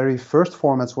of the very first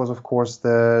formats was, of course,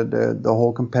 the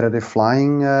whole competitive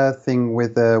flying thing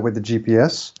with the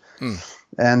GPS,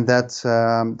 and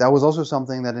that was also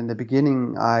something that in the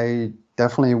beginning I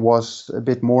definitely was a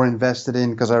bit more invested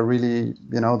in, because I really,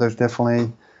 there's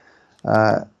definitely.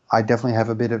 I definitely have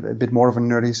a bit more of a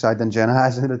nerdy side than Jenna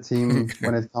has in the team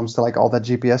when it comes to like all that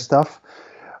GPS stuff.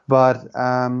 But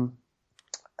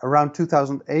around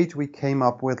 2008, we came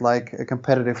up with like a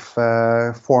competitive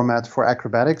format for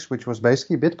acrobatics, which was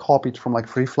basically a bit copied from like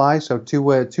Free Fly. So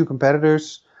two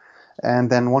competitors, and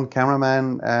then one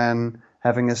cameraman, and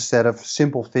having a set of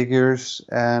simple figures.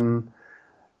 And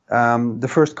the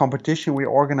first competition we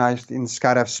organized in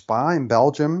Skydive Spa in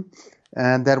Belgium.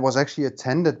 And that was actually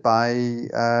attended by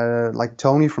like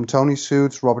Tony from Tony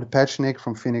Suits, Robert Pechnik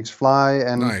from Phoenix Fly,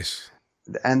 and Nice.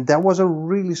 And that was a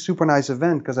really super nice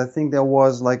event, because I think there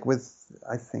was like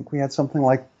I think we had something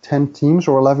like 10 teams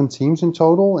or 11 teams in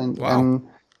total, and Wow.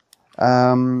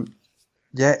 and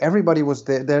yeah, everybody was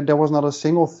there. There was not a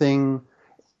single thing.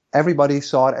 Everybody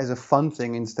saw it as a fun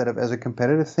thing instead of as a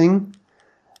competitive thing,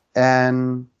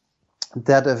 and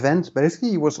that event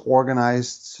basically was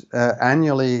organized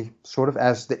annually, sort of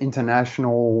as the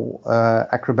international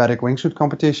acrobatic wingsuit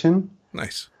competition.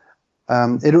 Nice.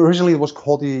 It originally was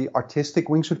called the artistic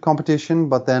wingsuit competition,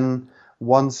 but then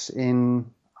once in,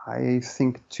 I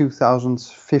think,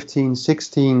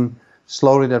 2015-16,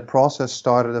 slowly that process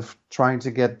started of trying to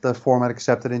get the format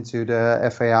accepted into the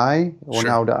FAI, or Sure.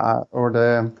 now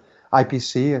the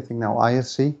IPC, I think now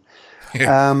ISC.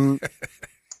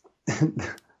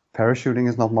 Parachuting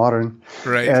is not modern.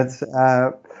 Right.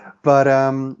 But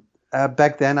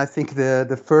back then, I think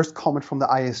the first comment from the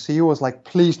ISC was like,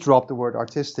 please drop the word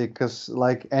artistic, because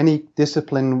like any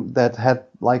discipline that had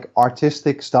like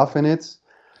artistic stuff in it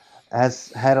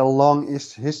has had a long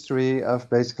history of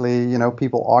basically,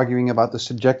 people arguing about the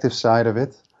subjective side of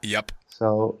it. Yep.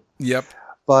 So, Yep.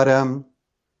 but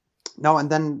no, and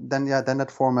then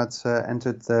that format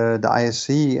entered the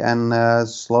ISC, and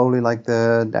slowly like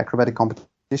the acrobatic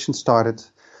competition started.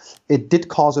 It did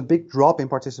cause a big drop in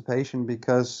participation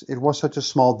because it was such a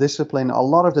small discipline. A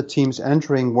lot of the teams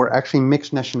entering were actually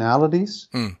mixed nationalities.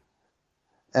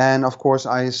 And of course,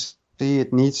 ISC,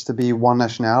 it needs to be one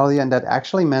nationality. And that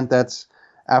actually meant that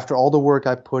after all the work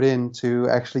I put in to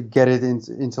actually get it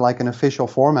into like an official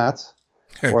format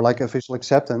or like official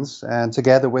acceptance, and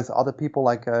together with other people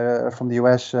like from the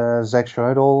US, Zach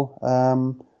Schroedel,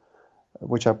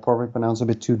 which I probably pronounce a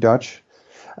bit too Dutch.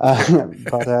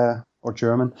 But or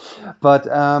German, but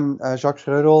Jacques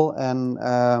Schroedel and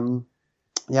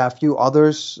a few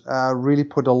others really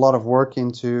put a lot of work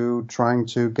into trying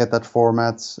to get that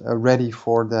format ready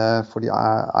for the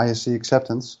ISC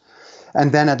acceptance.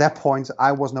 And then at that point,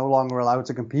 I was no longer allowed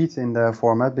to compete in the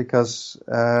format because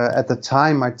at the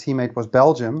time my teammate was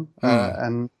Belgium,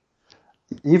 and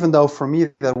even though for me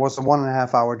that was a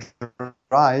 1.5 hour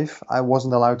drive, I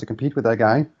wasn't allowed to compete with that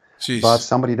guy. Jeez. But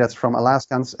somebody that's from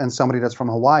Alaska and somebody that's from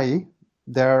Hawaii,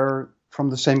 they're from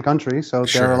the same country, so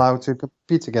Sure. they're allowed to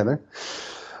compete together.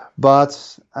 But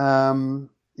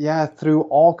through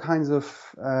all kinds of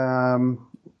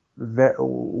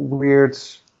weird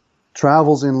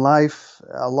travels in life,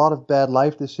 a lot of bad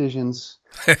life decisions,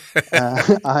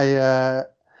 I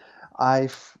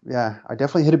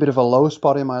definitely hit a bit of a low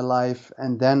spot in my life,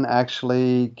 and then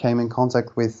actually came in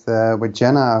contact with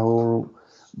Jenna, who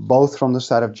both from the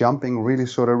side of jumping really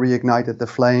sort of reignited the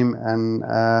flame and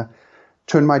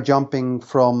turned my jumping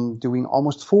from doing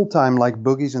almost full-time like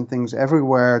boogies and things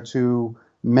everywhere to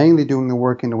mainly doing the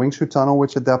work in the wingsuit tunnel,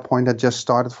 which at that point had just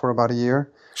started for about a year.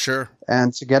 Sure.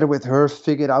 And together with her,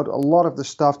 figured out a lot of the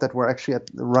stuff that we're actually at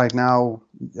right now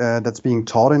that's being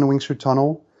taught in the wingsuit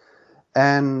tunnel.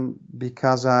 And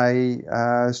because I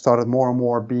started more and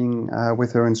more being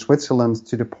with her in Switzerland,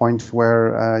 to the point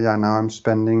where now I'm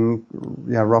spending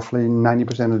roughly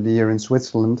 90% of the year in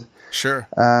Switzerland. Sure.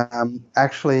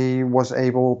 Actually was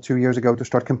able 2 years ago to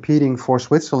start competing for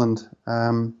Switzerland.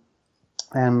 That's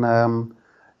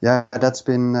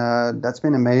been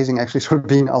amazing. Actually, sort of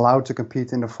being allowed to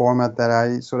compete in the format that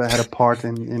I sort of had a part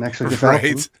in actually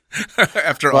developing. Right.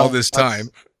 After all this time.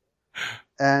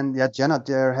 And Jenna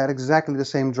there had exactly the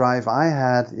same drive I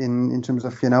had in terms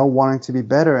of wanting to be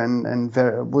better, and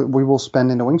we will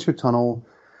spend in the wingsuit tunnel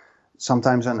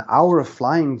sometimes an hour of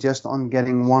flying just on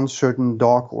getting one certain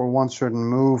dock or one certain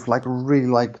move, like really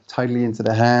like tightly into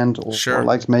the hand, or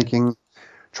like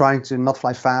trying to not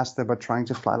fly faster, but trying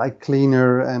to fly like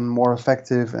cleaner and more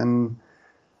effective, and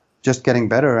just getting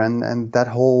better. And that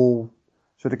whole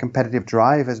So the competitive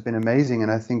drive has been amazing.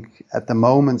 And I think at the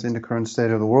moment in the current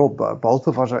state of the world, both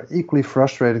of us are equally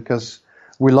frustrated because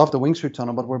we love the wingsuit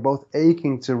tunnel, but we're both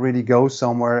aching to really go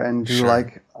somewhere and do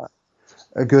like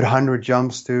a good 100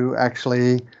 jumps to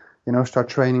actually, start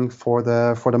training for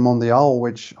the Mondial,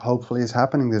 which hopefully is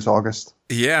happening this August.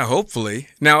 Yeah, hopefully.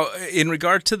 Now, in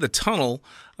regard to the tunnel,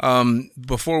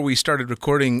 before we started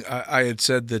recording, I had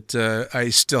said that I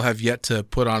still have yet to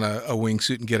put on a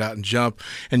wingsuit and get out and jump.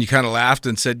 And you kind of laughed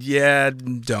and said, yeah,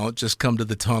 don't, just come to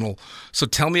the tunnel. So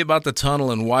tell me about the tunnel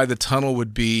and why the tunnel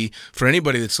would be, for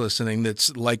anybody that's listening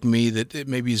that's like me, that it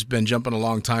maybe has been jumping a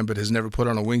long time but has never put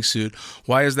on a wingsuit.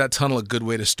 Why is that tunnel a good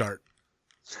way to start?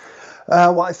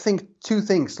 Well, I think two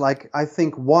things. Like, I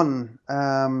think one,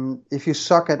 if you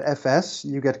suck at FS,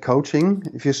 you get coaching.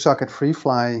 If you suck at free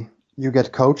fly, you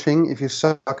get coaching. If you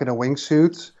suck at a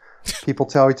wingsuit, people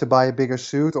tell you to buy a bigger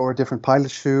suit or a different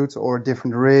pilot suit or a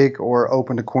different rig or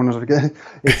open the corners of the.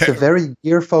 It's a very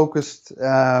gear-focused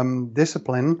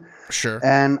discipline. Sure.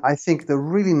 And I think the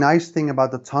really nice thing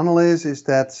about the tunnel is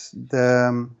that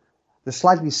the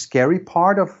slightly scary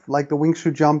part of like the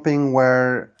wingsuit jumping,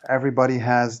 where everybody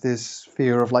has this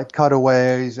fear of like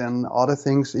cutaways and other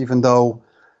things, even though,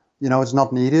 it's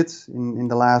not needed. In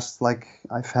the last, like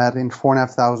I've had in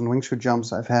 4,500 wingsuit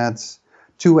jumps, I've had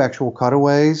 2 actual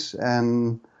cutaways,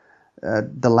 and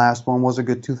the last one was a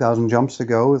good 2,000 jumps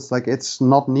ago. It's like, it's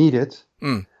not needed,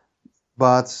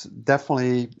 but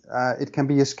definitely it can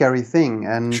be a scary thing.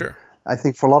 And sure. I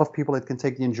think for a lot of people, it can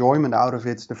take the enjoyment out of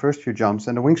it the first few jumps.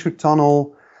 And the wingsuit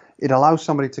tunnel, it allows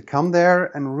somebody to come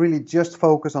there and really just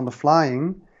focus on the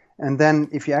flying. And then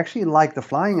if you actually like the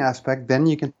flying aspect, then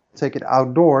you can take it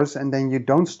outdoors, and then you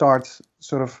don't start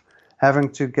sort of having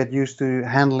to get used to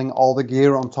handling all the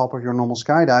gear on top of your normal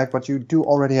skydive, but you do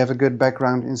already have a good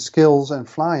background in skills and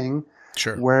flying,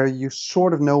 sure, where you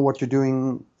sort of know what you're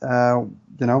doing,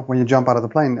 when you jump out of the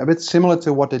plane. A bit similar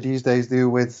to what they these days do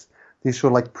with these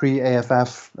sort of like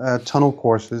pre-AFF tunnel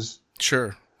courses.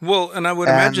 Sure. Well, and I would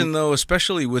imagine, though,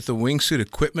 especially with the wingsuit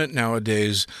equipment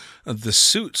nowadays, the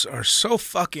suits are so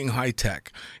fucking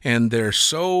high-tech, and they're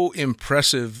so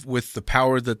impressive with the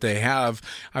power that they have.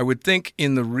 I would think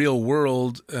in the real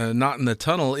world, not in the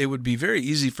tunnel, it would be very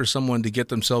easy for someone to get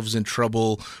themselves in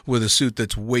trouble with a suit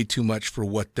that's way too much for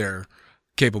what they're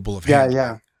capable of handling.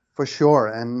 Yeah, for sure.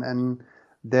 And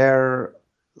they're...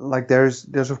 like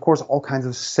there's of course all kinds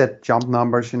of set jump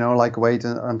numbers, like wait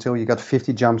until you got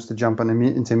 50 jumps to jump an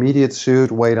intermediate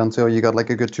suit, wait until you got like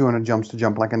a good 200 jumps to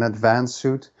jump like an advanced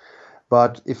suit.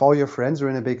 But if all your friends are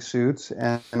in a big suit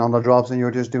and on the drops and you're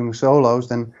just doing solos,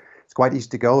 then it's quite easy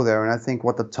to go there. And I think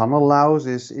what the tunnel allows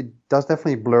is it does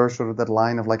definitely blur sort of that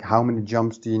line of like how many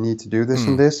jumps do you need to do this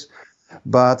and this.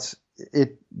 But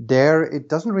it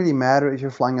doesn't really matter if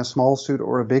you're flying a small suit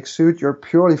or a big suit. You're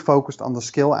purely focused on the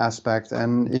skill aspect,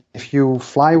 and if you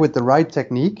fly with the right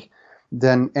technique,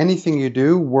 then anything you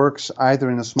do works either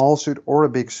in a small suit or a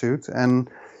big suit. And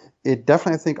it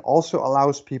definitely, I think, also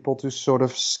allows people to sort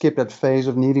of skip that phase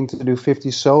of needing to do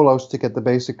 50 solos to get the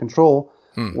basic control,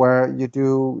 where you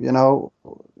do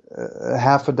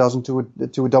half a dozen to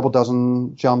a double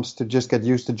dozen jumps to just get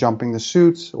used to jumping the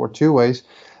suit or two ways.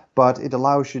 But it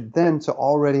allows you then to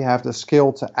already have the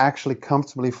skill to actually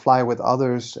comfortably fly with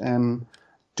others and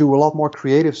do a lot more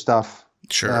creative stuff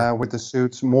with the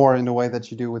suits, more in the way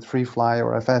that you do with free fly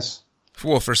or FS.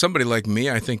 Well, for somebody like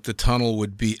me, I think the tunnel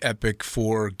would be epic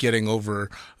for getting over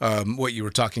what you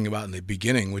were talking about in the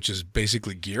beginning, which is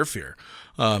basically gear fear.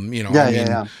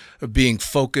 Being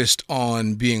focused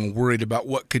on being worried about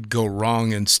what could go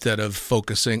wrong instead of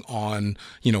focusing on,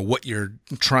 what you're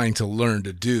trying to learn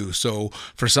to do. So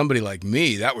for somebody like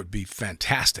me, that would be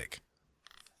fantastic.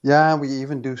 Yeah, we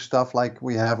even do stuff like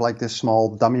we have like this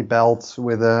small dummy belt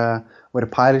with a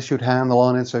pilot chute handle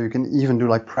on it, so you can even do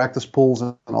like practice pulls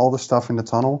and all the stuff in the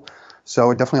tunnel. So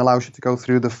it definitely allows you to go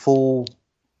through the full,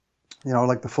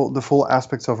 the full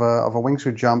aspects of a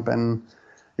wingsuit jump, and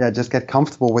just get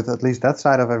comfortable with at least that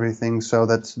side of everything, so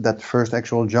that first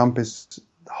actual jump is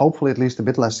hopefully at least a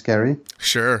bit less scary.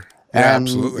 Sure. Yeah, and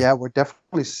absolutely. Yeah, we're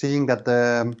definitely seeing that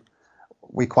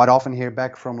we quite often hear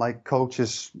back from like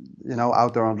coaches,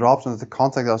 out there on drops, and to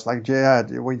contact us like,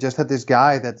 we just had this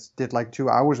guy that did like 2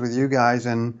 hours with you guys,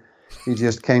 and he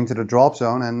just came to the drop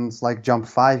zone, and it's like jump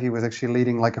 5, he was actually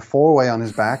leading like a 4-way on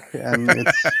his back, and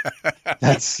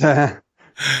that's the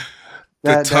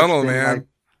tunnel, man. Like,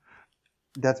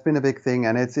 that's been a big thing,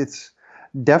 and it's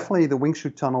definitely the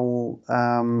wingsuit tunnel.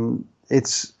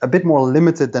 It's a bit more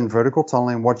limited than vertical tunnel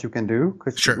in what you can do.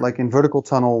 Because like in vertical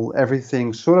tunnel,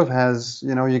 everything sort of has,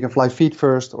 you can fly feet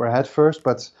first or head first.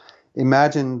 But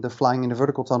imagine the flying in the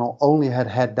vertical tunnel only had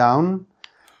head down.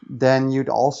 then you'd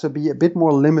also be a bit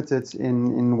more limited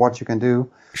in what you can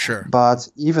do. Sure. But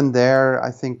even there,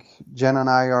 I think Jen and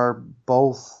I are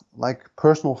both like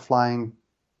personal flying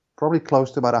probably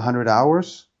close to about 100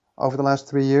 hours over the last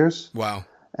 3 years. Wow.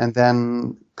 And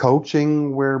then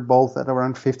coaching, we're both at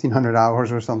around 1,500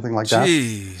 hours or something like that.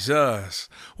 Jesus.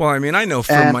 Well, I mean, I know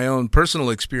from my own personal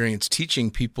experience,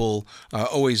 teaching people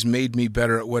always made me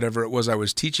better at whatever it was I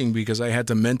was teaching, because I had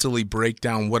to mentally break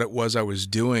down what it was I was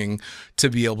doing to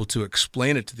be able to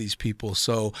explain it to these people.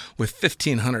 So with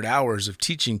 1,500 hours of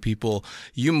teaching people,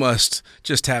 you must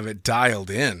just have it dialed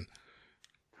in.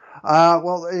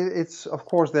 Well, it's of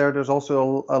course there's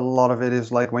also a lot of it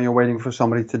is like when you're waiting for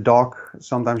somebody to dock,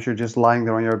 sometimes you're just lying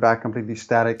there on your back, completely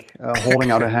static, holding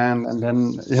out a hand, and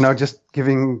then, just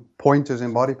giving pointers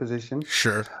in body position.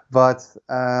 Sure. But,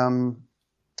 and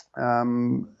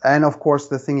of course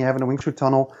the thing you have in the wingsuit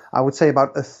tunnel, I would say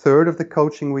about a third of the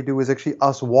coaching we do is actually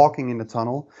us walking in the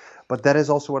tunnel. But that is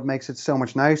also what makes it so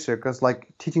much nicer, because like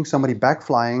teaching somebody back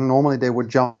flying, normally they would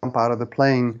jump out of the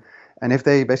plane. And if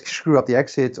they basically screw up the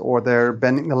exit, or they're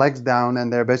bending the legs down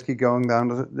and they're basically going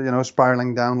down,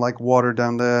 spiraling down like water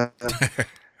down the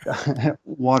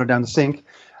sink,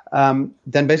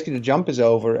 then basically the jump is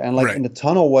over. And like in the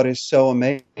tunnel, what is so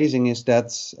amazing is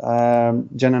that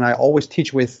Jen and I always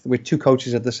teach with two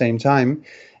coaches at the same time.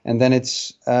 And then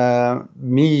it's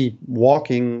me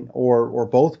walking or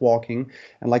both walking,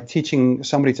 and like teaching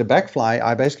somebody to backfly.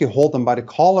 I basically hold them by the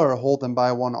collar, hold them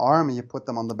by one arm, and you put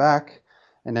them on the back.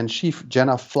 And then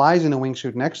Jenna flies in a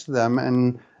wingsuit next to them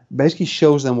and basically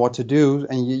shows them what to do.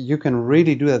 And you can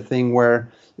really do that thing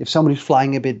where if somebody's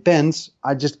flying a bit bent,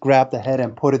 I just grab the head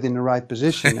and put it in the right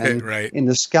position. And in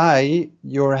the sky,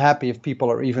 you're happy if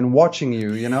people are even watching you,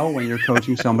 when you're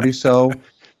coaching somebody. So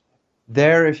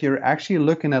there, if you're actually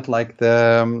looking at like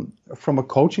from a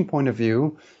coaching point of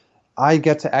view, I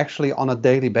get to actually on a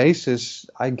daily basis,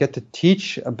 I get to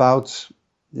teach about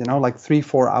like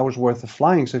 3-4 hours worth of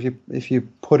flying. So if you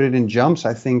put it in jumps,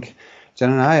 I think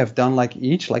Jen and I have done like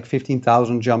each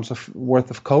 15,000 jumps worth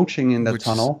of coaching in that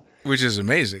tunnel, which is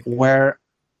amazing.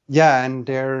 And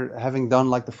they're having done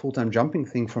like the full-time jumping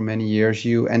thing for many years.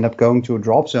 You end up going to a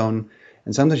drop zone,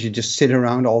 and sometimes you just sit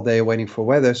around all day waiting for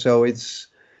weather. So it's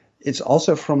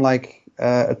also from like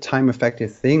a time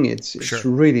effective thing. It's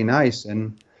really nice.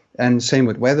 And same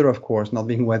with weather, of course, not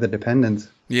being weather dependent.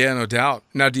 Yeah, no doubt.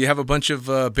 Now, do you have a bunch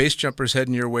of base jumpers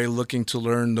heading your way looking to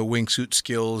learn the wingsuit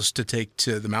skills to take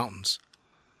to the mountains?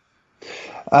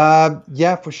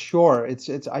 Yeah, for sure. It's.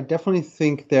 I definitely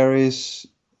think there is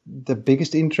the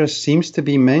biggest interest seems to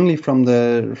be mainly from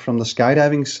the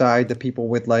skydiving side, the people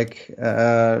with like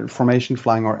formation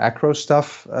flying or acro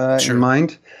stuff in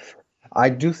mind. I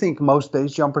do think most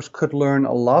base jumpers could learn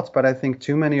a lot, but I think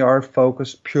too many are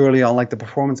focused purely on like the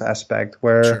performance aspect,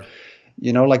 where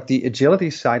like the agility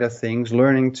side of things,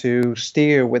 learning to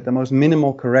steer with the most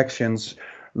minimal corrections,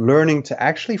 learning to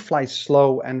actually fly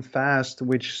slow and fast,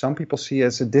 which some people see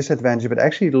as a disadvantage, but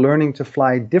actually learning to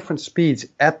fly different speeds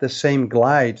at the same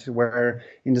glide, where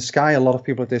in the sky, a lot of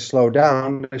people, if they slow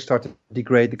down, they start to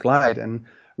degrade the glide, and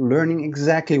learning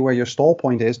exactly where your stall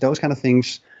point is, those kind of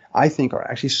things I think are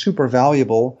actually super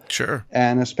valuable. Sure.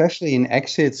 And especially in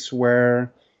exits where,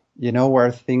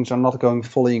 where things are not going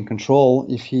fully in control.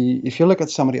 If you look at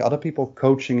some of the other people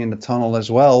coaching in the tunnel as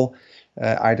well,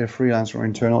 either freelance or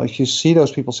internal, if you see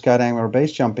those people skydiving or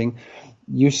base jumping,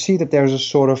 you see that there's a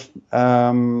sort of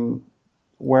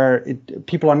where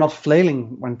people are not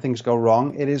flailing when things go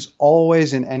wrong. It is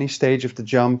always in any stage of the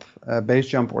jump, base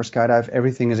jump or skydive,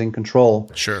 everything is in control.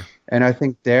 Sure. And I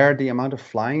think there, the amount of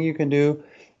flying you can do,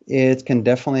 it can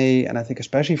definitely, and I think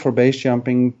especially for base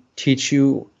jumping, teach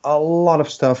you a lot of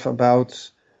stuff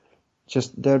about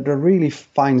just the really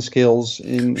fine skills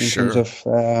in terms of,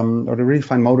 or the really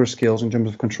fine motor skills in terms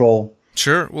of control.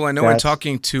 Sure. Well, I know in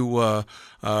talking to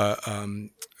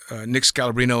Nick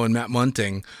Scalabrino and Matt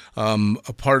Munting,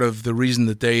 a part of the reason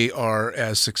that they are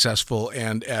as successful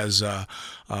and as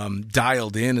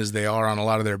dialed in as they are on a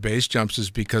lot of their base jumps is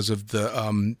because of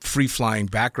the free-flying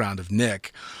background of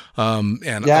Nick. And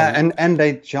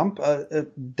they jump.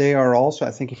 They are also,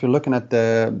 I think, if you're looking at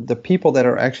the people that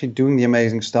are actually doing the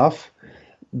amazing stuff,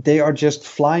 they are just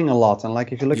flying a lot. And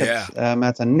like if you look at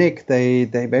Matt and Nick, they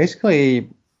basically,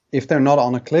 if they're not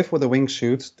on a cliff with a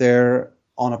wingsuit, they're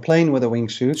on a plane with a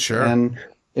wingsuit. Sure. And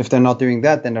if they're not doing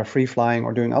that, then they're free flying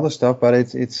or doing other stuff. But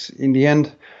it's in the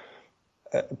end,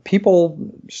 people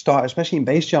start, especially in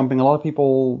base jumping, a lot of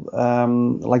people,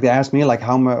 like they asked me like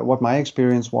what my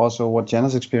experience was or what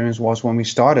Jenna's experience was when we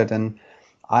started. And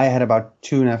I had about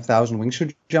 2,500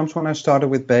 wingsuit jumps when I started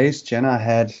with base. Jenna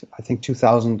had, I think,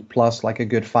 2,000 plus, like a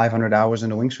good 500 hours in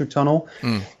the wingsuit tunnel.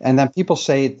 And then people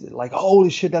say it like, holy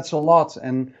shit, that's a lot.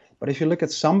 But if you look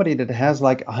at somebody that has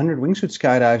like 100 wingsuit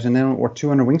skydives or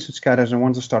 200 wingsuit skydives and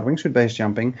wants to start wingsuit base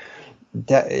jumping,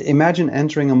 imagine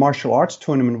entering a martial arts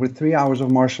tournament with 3 hours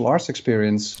of martial arts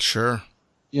experience. Sure.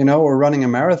 Or running a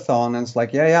marathon, and it's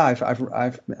like,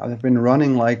 I've been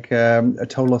running like a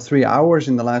total of 3 hours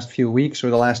in the last few weeks or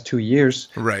the last 2 years.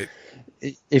 Right.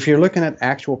 If you're looking at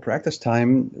actual practice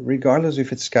time, regardless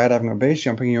if it's skydiving or base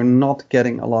jumping, you're not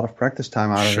getting a lot of practice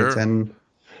time out of it.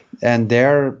 And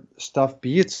their stuff,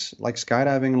 be it like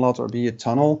skydiving a lot or be it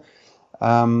tunnel,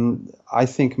 I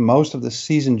think most of the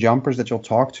seasoned jumpers that you'll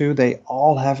talk to, they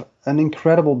all have an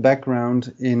incredible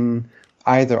background in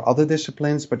either other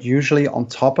disciplines, but usually on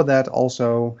top of that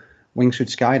also wingsuit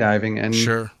skydiving. And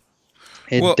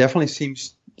it definitely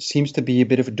seems to be a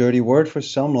bit of a dirty word for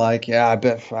some, like,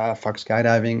 fuck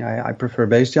skydiving, I prefer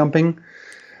base jumping.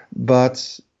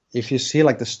 But if you see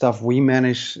like the stuff we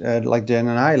manage, like Jen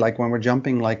and I, like when we're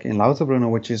jumping like in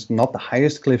Lauterbrunnen, which is not the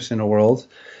highest cliffs in the world,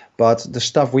 but the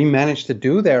stuff we managed to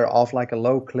do there off like a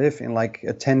low cliff in like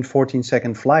a 10-14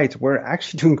 second flight, we're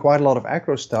actually doing quite a lot of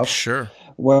acro stuff. Sure.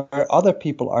 Where other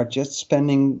people are just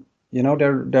spending,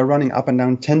 they're running up and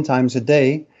down 10 times a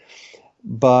day,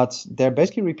 but they're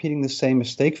basically repeating the same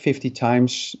mistake 50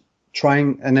 times,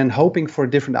 trying and then hoping for a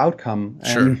different outcome.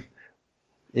 Sure. And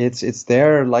it's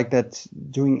there like that,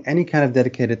 doing any kind of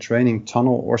dedicated training,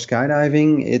 tunnel or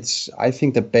skydiving, it's, I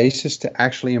think, the basis to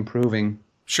actually improving.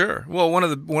 Sure. Well, one of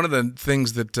the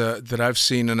things that I've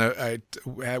seen, and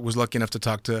I was lucky enough to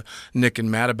talk to Nick and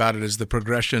Matt about it, is the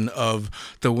progression of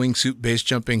the wingsuit base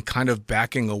jumping kind of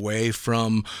backing away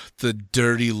from the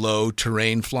dirty, low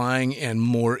terrain flying and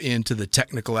more into the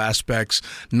technical aspects,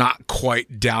 not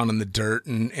quite down in the dirt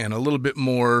and a little bit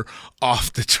more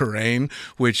off the terrain,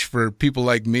 which for people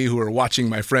like me who are watching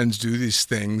my friends do these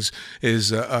things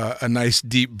is a nice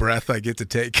deep breath I get to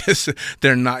take, because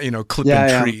they're not,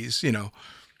 clipping trees,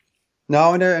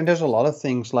 No, and there's a lot of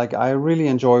things. Like I really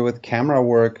enjoy with camera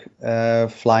work,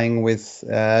 flying with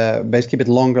basically a bit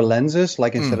longer lenses.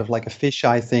 Like instead of like a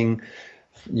fisheye thing,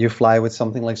 you fly with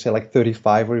something like, say, like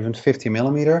 35 or even 50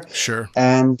 millimeter. Sure.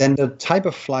 And then the type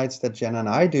of flights that Jen and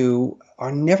I do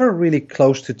are never really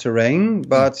close to terrain,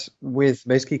 but with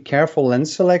basically careful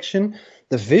lens selection,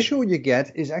 the visual you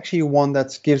get is actually one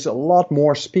that gives a lot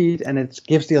more speed, and it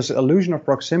gives the illusion of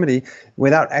proximity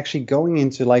without actually going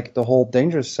into like the whole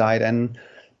dangerous side. And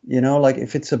like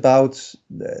if it's about,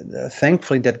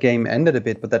 thankfully that game ended a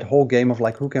bit, but that whole game of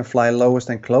like who can fly lowest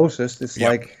and closest, it's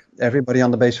like everybody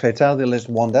on the base fatality list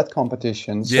won that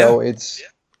competition. So it's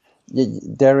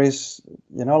there is,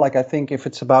 like I think if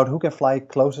it's about who can fly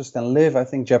closest and live, I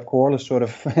think Jeb Corliss sort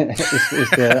of is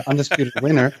the undisputed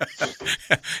winner.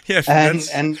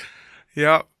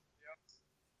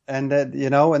 And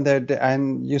that,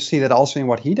 and you see that also in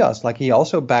what he does. Like he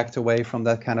also backed away from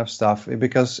that kind of stuff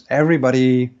because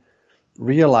everybody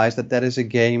realized that is a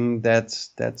game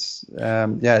that's it's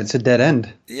a dead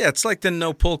end. Yeah, it's like the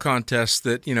no pull contest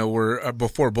that were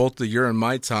before both your and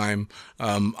my time.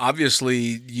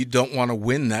 Obviously, you don't want to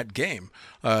win that game.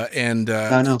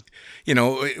 No.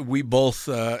 We both,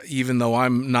 even though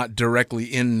I'm not directly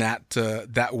in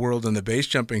that world and the base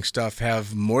jumping stuff,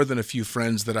 have more than a few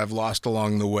friends that I've lost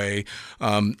along the way.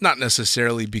 Not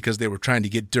necessarily because they were trying to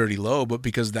get dirty low, but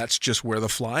because that's just where the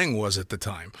flying was at the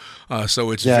time.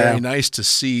 So it's very nice to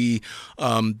see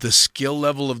the skill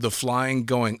level of the flying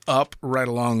going up right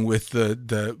along with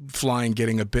the flying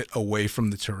getting a bit away from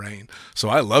the terrain. So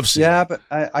I love seeing it. But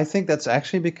I think that's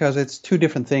actually because it's two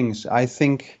different things. I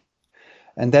think,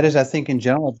 and that is, I think, in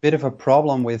general, a bit of a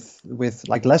problem with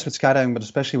like less with skydiving, but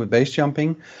especially with base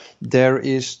jumping. There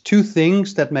is two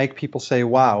things that make people say,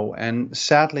 wow. And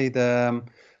sadly, the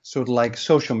sort of like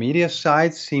social media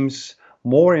side seems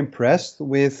more impressed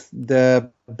with the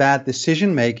bad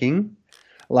decision making,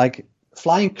 like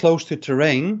flying close to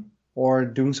terrain or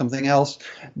doing something else.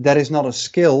 That is not a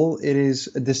skill, it is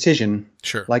a decision.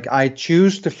 Sure. Like I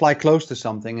choose to fly close to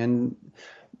something, and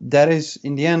that is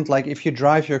in the end, like if you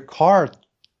drive your car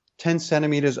 10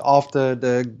 centimeters off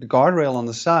the guardrail on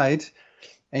the side,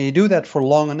 and you do that for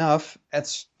long enough, at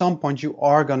some point you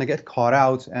are going to get caught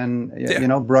out and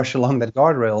brush along that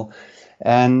guardrail.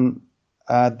 And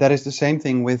that is the same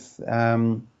thing with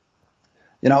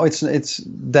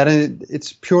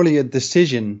it's purely a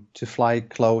decision to fly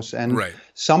close, and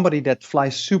somebody that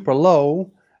flies super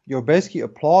low, you're basically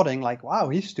applauding like, wow,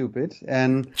 he's stupid,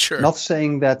 and not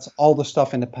saying that all the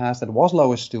stuff in the past that was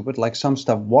low is stupid. Like some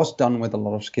stuff was done with a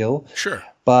lot of skill. Sure.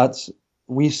 But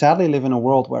we sadly live in a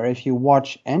world where if you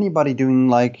watch anybody doing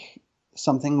like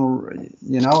something,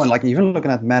 and like even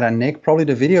looking at Matt and Nick, probably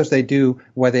the videos they do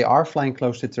where they are flying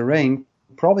close to terrain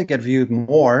probably get viewed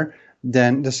more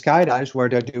than the skydives where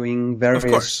they're doing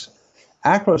various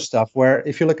acro stuff, where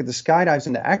if you look at the skydives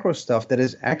and the acro stuff, that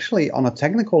is actually on a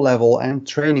technical level and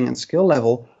training and skill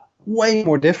level way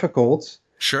more difficult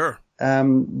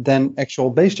than actual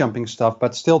base jumping stuff.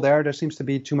 But still there seems to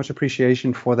be too much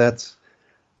appreciation for that.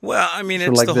 Well, I mean,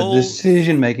 it's like the whole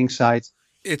decision-making side.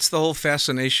 It's the whole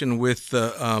fascination with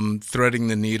threading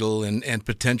the needle and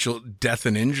potential death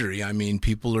and injury. I mean,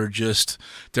 people are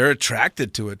they're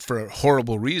attracted to it for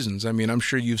horrible reasons. I mean, I'm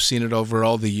sure you've seen it over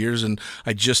all the years, and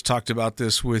I just talked about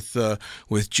this with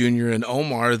Junior and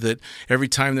Omar, that every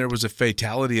time there was a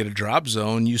fatality at a drop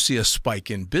zone, you see a spike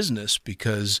in business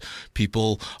because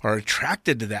people are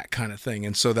attracted to that kind of thing.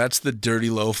 And so that's the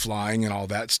dirty low flying and all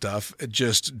that stuff. It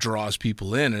just draws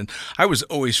people in. And I was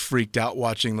always freaked out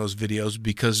watching those videos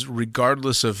because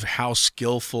regardless of how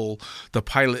skillful the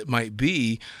pilot might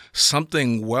be,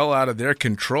 something well out of their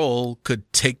control could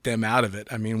take them out of it.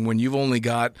 I mean, when you've only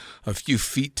got a few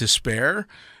feet to spare,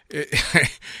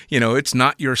 it's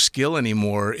not your skill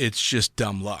anymore. It's just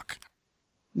dumb luck.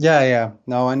 Yeah.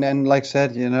 No, and then like I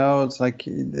said, it's like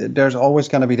there's always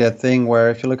going to be that thing where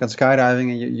if you look at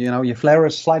skydiving and you flare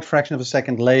a slight fraction of a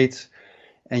second late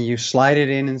and you slide it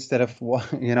in instead of,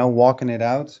 walking it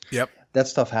out. Yep. That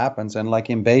stuff happens, and like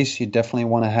in base, you definitely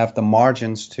want to have the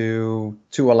margins to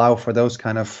allow for those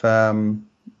kind of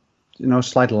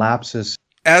slight lapses.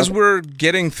 As we're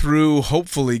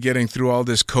hopefully getting through all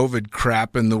this COVID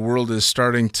crap, and the world is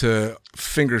starting to,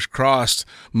 fingers crossed,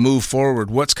 move forward,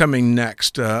 what's coming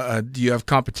next? Do you have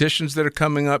competitions that are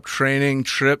coming up, training,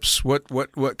 trips? What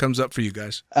comes up for you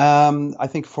guys? I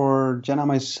think for Jenna and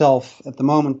myself, at the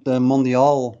moment, the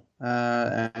Mondial,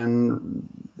 and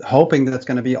hoping that's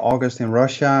going to be August in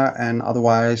Russia, and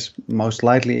otherwise, most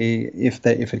likely, if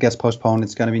it gets postponed,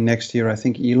 it's going to be next year. I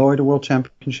think Eloy, the World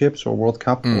Championships or World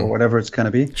Cup or whatever it's going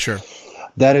to be. Sure,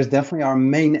 that is definitely our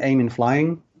main aim in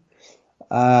flying.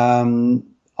 On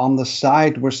the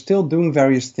side, we're still doing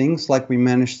various things. Like we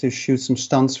managed to shoot some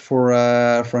stunts for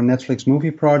a Netflix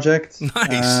movie project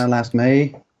last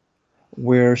May.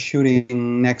 We're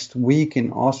shooting next week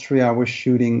in Austria. We're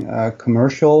shooting a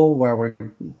commercial where we're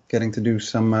getting to do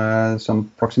some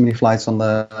proximity flights on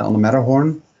the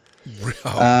Matterhorn.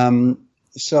 Wow.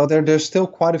 So there's still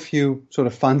quite a few sort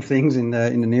of fun things in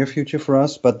the near future for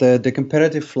us. But the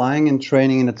competitive flying and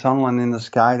training in the tunnel and in the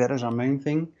sky, that is our main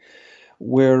thing.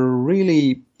 We're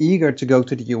really eager to go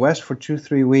to the US for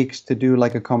 2-3 weeks to do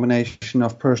like a combination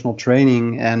of personal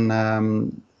training and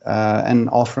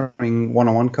offering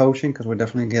one-on-one coaching, because we're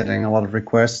definitely getting a lot of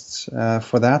requests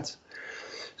for that.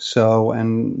 So,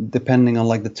 and depending on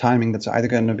like the timing, that's either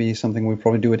going to be something we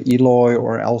probably do at Eloy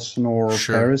or Elsinore or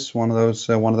Paris, one of those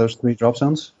 3 drop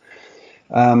zones.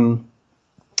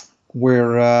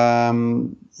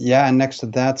 And next to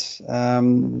that,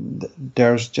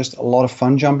 there's just a lot of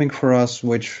fun jumping for us,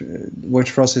 which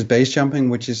for us is base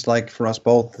jumping, which is like for us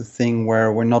both the thing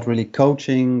where we're not really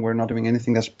coaching, we're not doing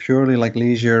anything that's purely like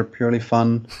leisure, purely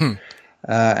fun,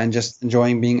 and just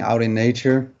enjoying being out in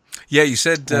nature. Yeah, you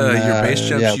said your base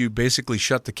jumps, you basically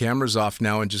shut the cameras off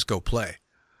now and just go play.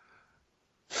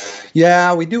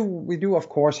 Yeah, we do of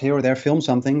course here or there film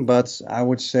something, but I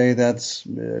would say that's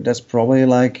probably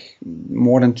like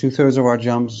more than 2/3 of our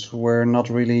jumps. We're not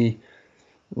really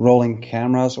rolling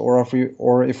cameras, or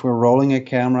if we're rolling a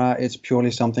camera, it's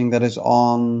purely something that is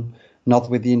on, not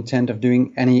with the intent of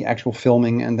doing any actual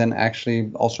filming, and then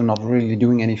actually also not really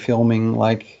doing any filming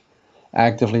like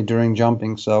actively during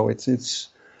jumping. So it's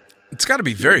got to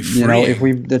be very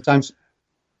freeing.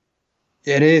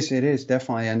 It is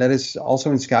definitely, and that is also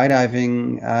in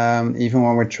skydiving. Even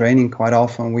when we're training, quite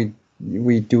often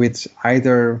we do it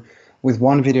either with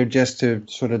one video just to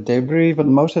sort of debrief, but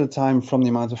most of the time from the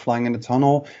amount of flying in the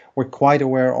tunnel, we're quite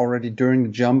aware already during the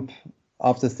jump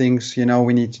of the things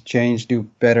we need to change, do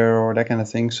better, or that kind of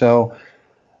thing. So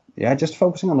yeah, just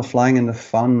focusing on the flying and the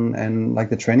fun and like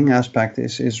the training aspect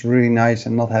is really nice,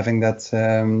 and not having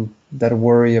that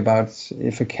worry about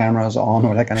if a camera is on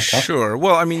or that kind of stuff. Sure.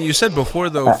 Well, I mean, you said before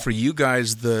though, for you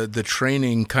guys, the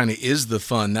training kind of is the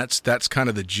fun. That's kind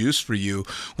of the juice for you,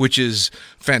 which is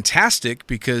fantastic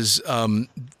because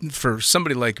for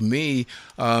somebody like me,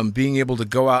 being able to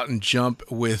go out and jump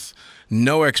with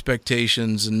no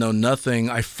expectations and no nothing.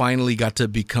 I finally got to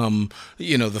become,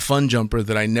 the fun jumper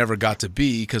that I never got to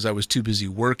be because I was too busy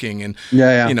working. And,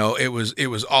 it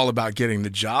was all about getting the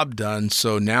job done.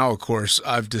 So now, of course,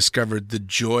 I've discovered the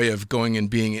joy of going and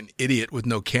being an idiot with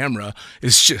no camera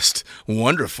is just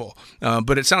wonderful.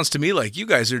 But it sounds to me like you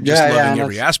guys are just loving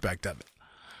every aspect of it.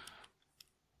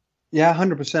 Yeah,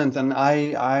 100%. And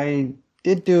I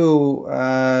did do,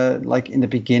 like in the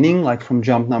beginning, like from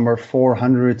jump number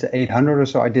 400 to 800 or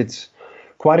so, I did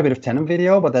quite a bit of tandem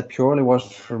video, but that purely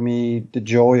was for me the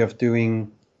joy of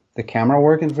doing the camera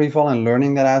work in freefall and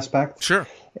learning that aspect. Sure.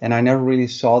 And I never really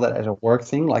saw that as a work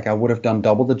thing. Like I would have done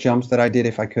double the jumps that I did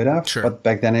if I could have. Sure. But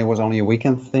back then it was only a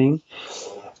weekend thing.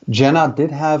 Jenna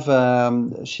did have,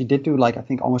 she did do like, I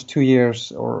think almost 2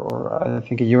 years or I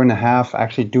think a year and a half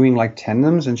actually doing like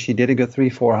tandems, and she did a good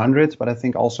 300-400. But I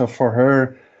think also for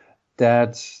her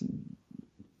that sort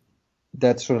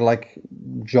of like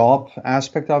job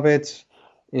aspect of it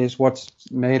is what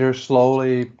made her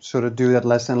slowly sort of do that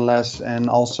less and less, and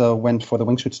also went for the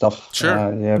wingsuit stuff.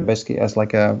 Sure. Basically as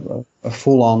like a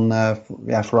full on,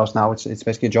 for us now it's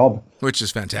basically a job. Which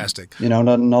is fantastic. Not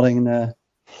in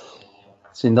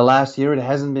so in the last year, it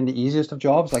hasn't been the easiest of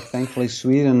jobs. Like, thankfully,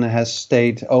 Sweden has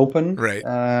stayed open. Right.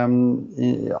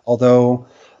 Although,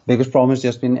 biggest problem has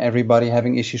just been everybody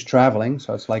having issues traveling.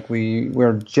 So it's like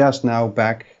we're just now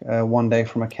back one day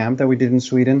from a camp that we did in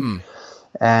Sweden.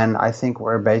 And I think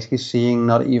we're basically seeing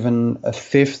not even a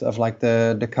fifth of like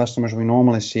the customers we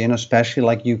normally see, and especially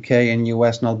like UK and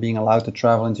US not being allowed to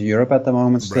travel into Europe at the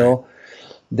moment still. Right.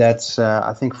 That's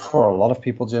I think for a lot of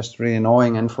people just really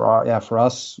annoying, and for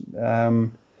us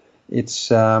it's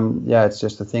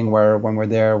just a thing where when we're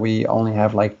there we only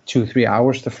have like 2-3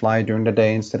 hours to fly during the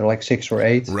day instead of like 6 or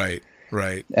 8.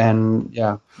 Right. And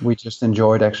we just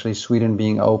enjoyed actually Sweden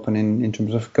being open in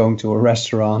terms of going to a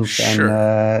restaurant. Sure.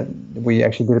 And we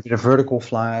actually did a bit of vertical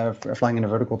flying in a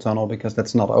vertical tunnel because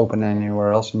that's not open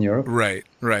anywhere else in Europe. Right.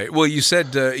 Well, you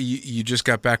said you just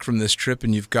got back from this trip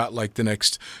and you've got like the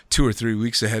next 2 or 3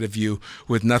 weeks ahead of you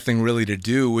with nothing really to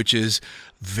do, which is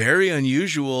very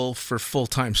unusual for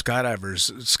full-time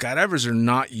skydivers. Skydivers are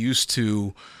not used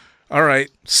to, all right,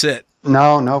 sit.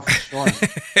 No, for sure.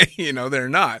 They're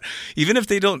not. Even if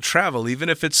they don't travel, even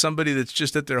if it's somebody that's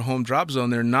just at their home drop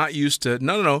zone, they're not used to,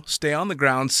 no, stay on the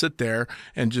ground, sit there,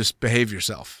 and just behave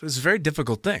yourself. It's a very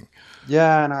difficult thing.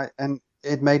 Yeah, and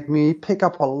it made me pick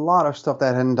up a lot of stuff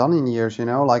that I hadn't done in years,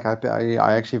 Like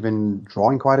I actually been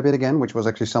drawing quite a bit again, which was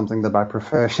actually something that by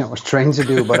profession I was trained to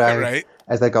do, but right.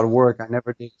 As I got work, I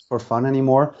never did it for fun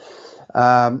anymore.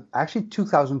 Actually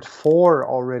 2004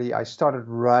 already, I started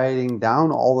writing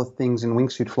down all the things in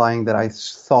wingsuit flying that I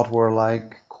thought were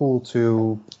like cool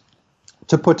to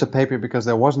put to paper because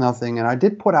there was nothing. And I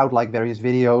did put out like various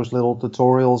videos, little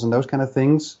tutorials and those kind of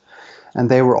things.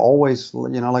 And they were always,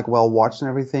 like well watched and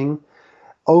everything.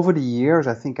 Over the years,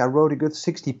 I think I wrote a good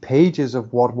 60 pages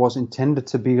of what was intended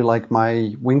to be like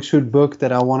my wingsuit book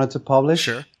that I wanted to publish.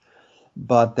 Sure.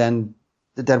 But then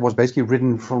that was basically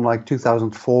written from like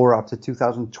 2004 up to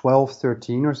 2012,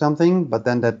 13 or something. But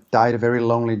then that died a very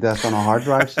lonely death on a hard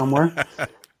drive somewhere.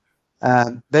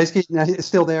 Basically, it's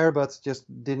still there, but just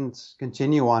didn't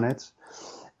continue on it.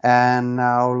 And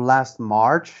now last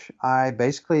March, I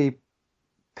basically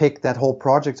picked that whole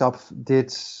project up,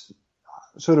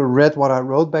 sort of read what I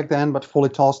wrote back then, but fully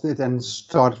tossed it and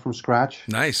started from scratch.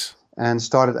 Nice. And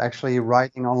started actually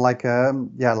writing on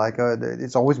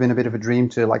it's always been a bit of a dream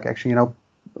to like actually,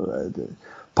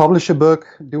 publish a book,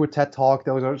 do a TED Talk.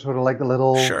 Those are sort of like the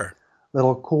little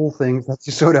cool things that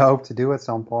you sort of hope to do at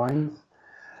some point.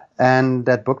 And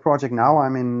that book project now,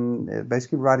 I'm in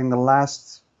basically writing the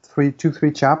last 3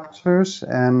 chapters,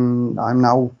 and I'm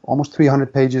now almost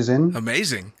 300 pages in.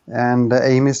 Amazing. And the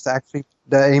aim is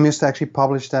to actually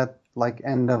publish that like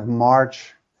end of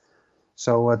March.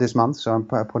 So this month, so I'm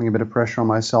putting a bit of pressure on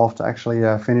myself to actually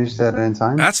finish that in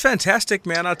time. That's fantastic,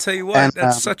 man. I'll tell you what,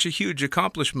 that's such a huge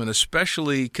accomplishment,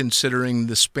 especially considering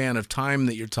the span of time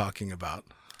that you're talking about.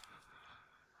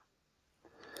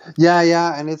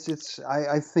 Yeah, and it's.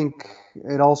 I think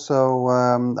it also.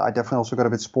 I definitely also got a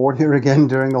bit sportier again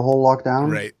during the whole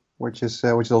lockdown, right? Which is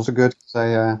also good.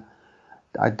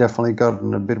 I definitely got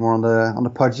a bit more on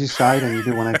the pudgy side, and you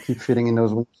do want to keep fitting in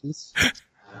those wingsuits.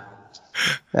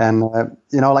 And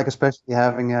like especially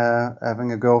having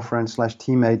a girlfriend /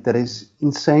 teammate that is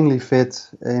insanely fit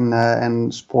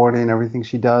and sporty and everything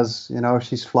she does.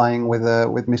 She's flying with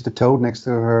Mr. Toad next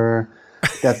to her.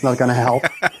 That's not going to help.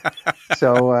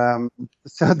 So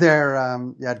there,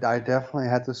 I definitely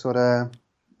had to sort of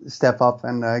step up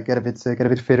and get a bit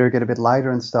fitter, get a bit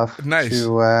lighter and stuff. Nice.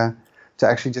 To to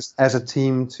actually just as a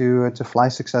team to fly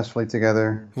successfully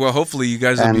together. Well, hopefully you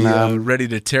guys will And, be ready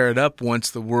to tear it up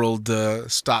once the world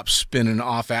stops spinning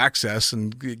off axis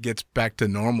and gets back to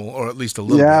normal, or at least a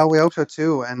little Yeah, bit. we hope so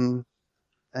too. And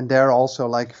there are also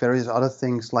like various other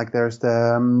things. Like there's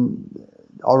the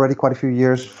already quite a few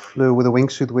years flew with a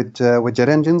wingsuit with jet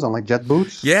engines on like jet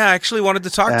boots. Yeah, I actually wanted to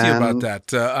talk to you about And-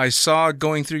 that. I saw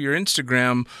going through your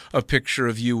Instagram a picture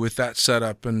of you with that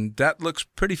setup, and that looks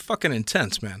pretty fucking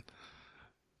intense, man.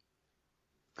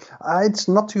 It's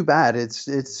not too bad.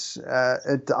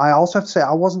 I also have to say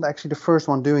I wasn't actually the first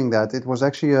one doing that. It was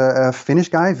actually a Finnish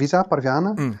guy, Visa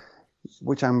Parviana,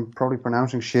 which I'm probably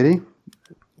pronouncing shitty,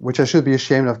 which I should be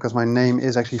ashamed of because my name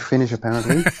is actually Finnish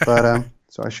apparently. But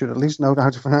so I should at least know how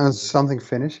to pronounce something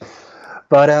Finnish.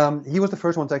 But he was the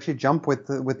first one to actually jump with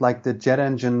like the jet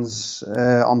engines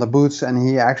on the boots, and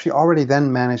he actually already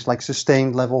then managed like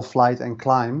sustained level flight and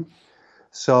climb.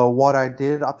 So what I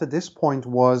did up to this point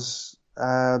was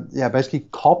basically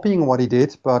copying what he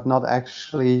did, but not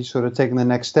actually sort of taking the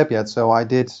next step yet. So I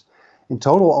did in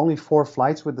total only 4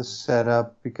 flights with the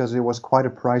setup because it was quite a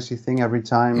pricey thing every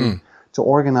time to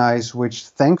organize, which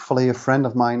thankfully a friend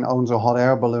of mine owns a hot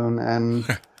air balloon and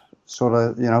sort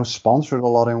of, sponsored a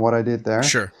lot in what I did there.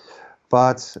 Sure.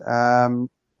 But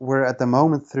we're at the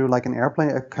moment through like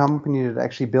a company that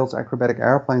actually builds acrobatic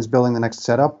airplanes, building the next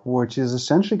setup, which is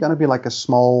essentially going to be like a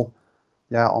small,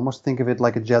 almost think of it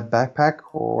like a jet backpack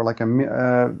or like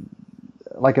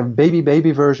a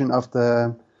baby version of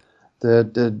the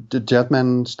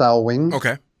Jetman style wing.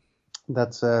 Okay.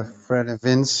 That Fred and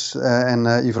Vince and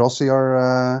Yves Rossi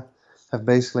have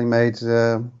basically made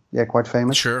quite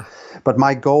famous. Sure. But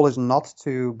my goal is not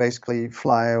to basically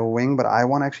fly a wing, but I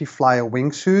want to actually fly a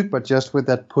wingsuit, but just with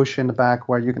that push in the back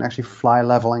where you can actually fly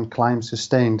level and climb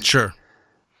sustained. Sure.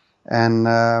 And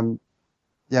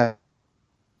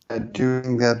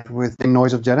doing that with the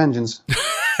noise of jet engines.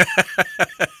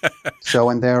 So,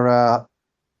 and they're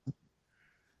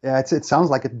it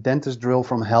sounds like a dentist drill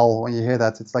from hell when you hear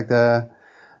that. It's like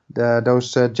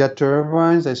those jet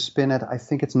turbines. They spin at I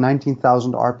think it's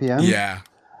 19,000 RPM. Yeah.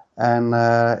 And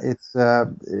it's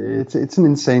an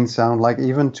insane sound. Like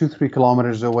even 2-3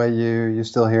 kilometers away, you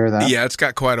still hear that. Yeah, it's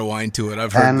got quite a whine to it.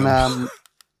 I've heard them.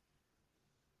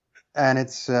 And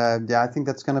it's I think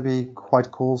that's going to be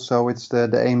quite cool. So it's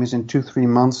the aim is in 2-3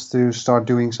 months to start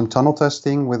doing some tunnel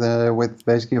testing with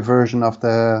basically a version of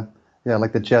the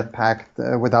like the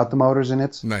jetpack without the motors in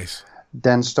it. Nice.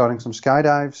 Then starting some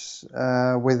skydives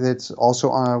with it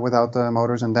also without the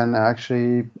motors, and then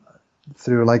actually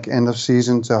through like end of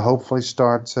season to hopefully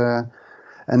start.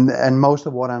 And most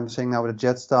of what I'm saying now with the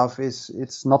jet stuff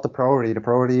it's not the priority. The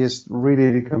priority is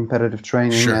really the competitive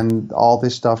training, Sure. and all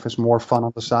this stuff is more fun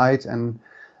on the side. And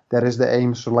that is the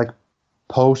aim. So like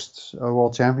post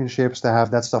World Championships to have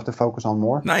that stuff to focus on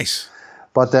more. Nice.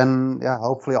 But then,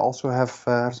 hopefully also have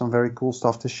some very cool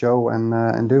stuff to show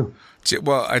and do.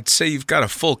 Well, I'd say you've got a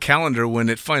full calendar when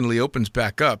it finally opens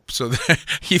back up, so that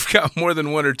you've got more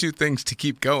than 1 or 2 things to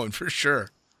keep going for sure.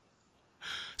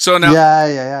 So now,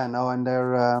 No, and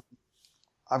they're.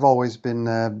 I've always been,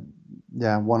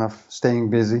 one of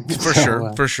staying busy.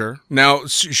 for sure. Now,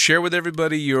 share with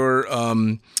everybody your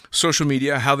social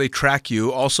media, how they track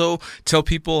you. Also, tell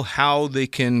people how they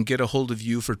can get a hold of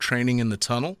you for training in the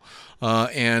tunnel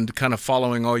and kind of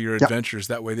following all your adventures.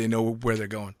 That way they know where they're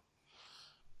going.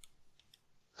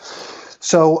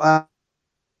 So,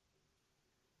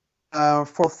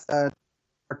 for our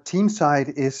team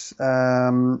side is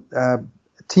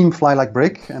Team Fly Like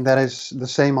Brick, and that is the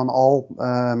same on all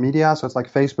media. So it's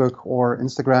like Facebook or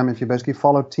Instagram. If you basically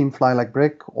follow Team Fly Like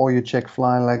Brick or you check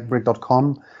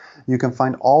flylikebrick.com, you can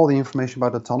find all the information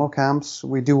about the tunnel camps.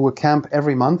 We do a camp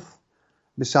every month,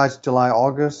 besides July,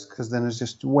 August, because then it's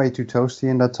just way too toasty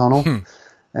in that tunnel,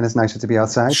 and it's nicer to be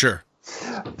outside. Sure.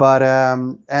 But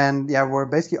we're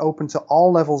basically open to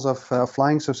all levels of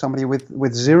flying. So somebody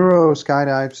with 0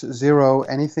 skydives, 0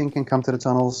 anything can come to the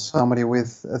tunnels. Somebody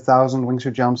with 1,000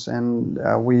 wingsuit jumps, and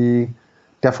we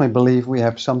definitely believe we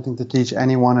have something to teach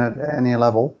anyone at any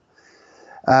level.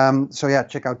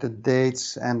 Check out the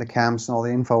dates and the camps and all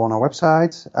the info on our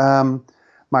website.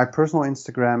 My personal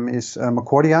Instagram is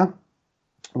Macordia,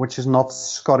 which is not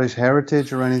Scottish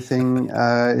heritage or anything.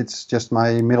 It's just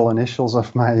my middle initials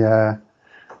of my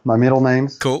middle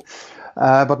names. Cool.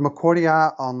 But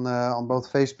Macordia on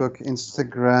both Facebook,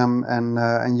 Instagram, and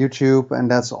YouTube,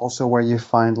 and that's also where you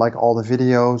find like all the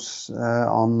videos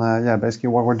on basically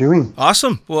what we're doing.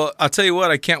 Awesome. Well, I'll tell you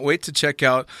what, I can't wait to check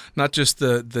out not just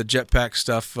the jetpack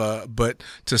stuff, but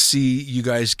to see you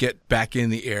guys get back in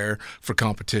the air for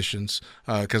competitions,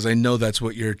 because I know that's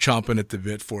what you're chomping at the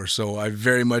bit for. So I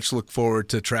very much look forward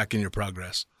to tracking your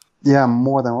progress. Yeah,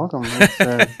 more than welcome.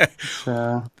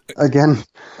 Again,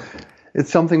 it's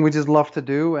something we just love to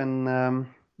do, and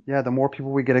the more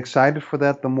people we get excited for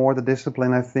that, the more the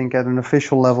discipline, I think, at an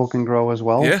official level can grow as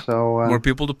well. Yeah, so more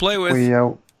people to play with.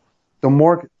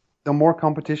 The more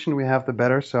competition we have, the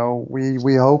better. So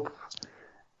we hope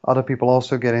other people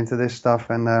also get into this stuff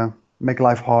and make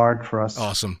life hard for us.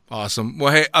 Awesome.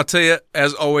 Well, hey, I'll tell you,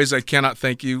 as always, I cannot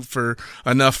thank you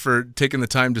enough for taking the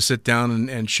time to sit down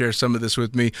and share some of this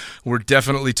with me. We're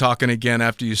definitely talking again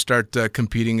after you start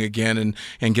competing again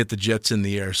and get the jets in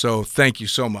the air. So thank you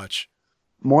so much.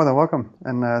 More than welcome.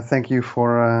 And thank you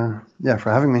for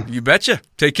having me. You betcha.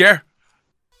 Take care.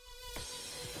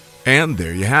 And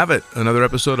there you have it. Another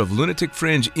episode of Lunatic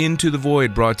Fringe Into the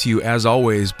Void, brought to you as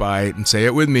always by, and say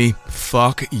it with me,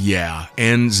 fuck yeah,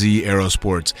 NZ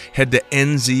Aerosports. Head to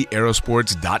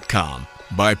nzaerosports.com.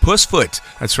 By Pussfoot.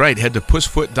 That's right, head to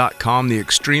pussfoot.com, the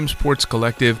extreme sports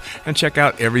collective, and check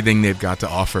out everything they've got to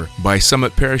offer. By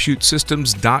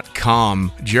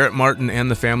summitparachutesystems.com. Jarrett Martin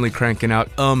and the family cranking out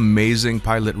amazing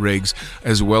pilot rigs,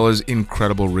 as well as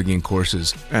incredible rigging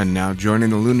courses. And now joining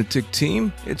the Lunatic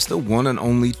team, it's the one and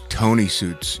only Tony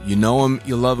Suits. You know him,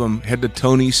 you love him. Head to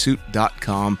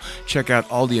tonysuit.com. Check out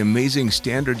all the amazing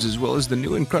standards, as well as the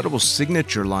new incredible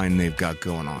signature line they've got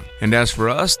going on. And as for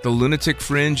us, the Lunatic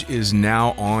Fringe is now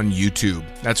on YouTube.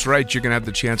 That's right, you're going to have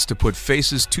the chance to put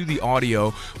faces to the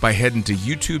audio by heading to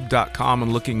youtube.com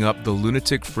and looking up the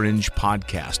Lunatic Fringe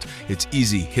podcast. It's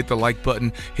easy. Hit the like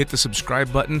button, hit the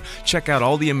subscribe button, check out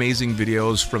all the amazing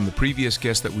videos from the previous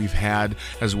guests that we've had,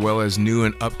 as well as new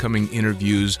and upcoming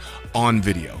interviews on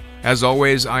video. As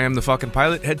always, I am the fucking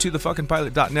pilot. Head to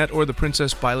thefuckingpilot.net or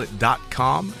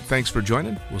theprincesspilot.com. Thanks for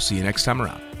joining. We'll see you next time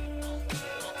around.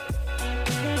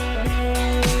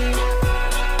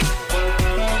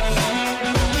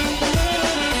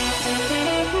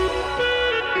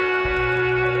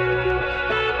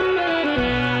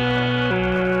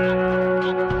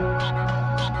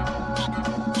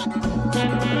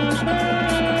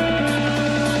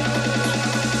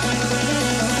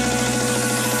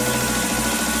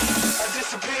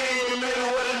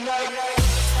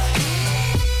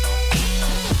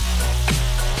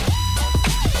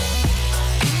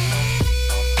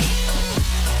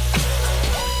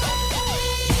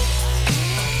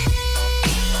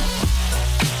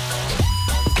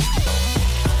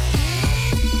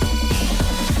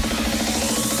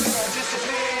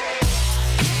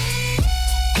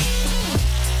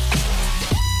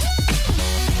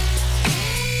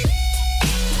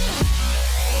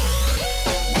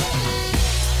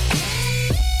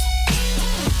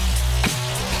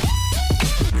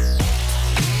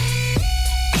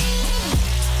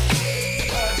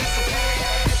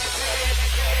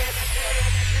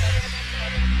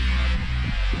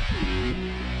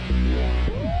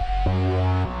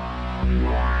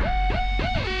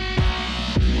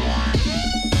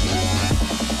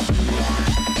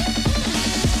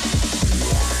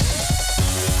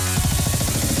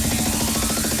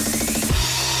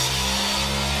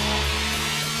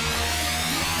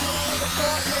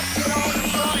 Get on the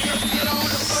front, get on the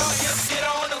front, get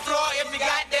on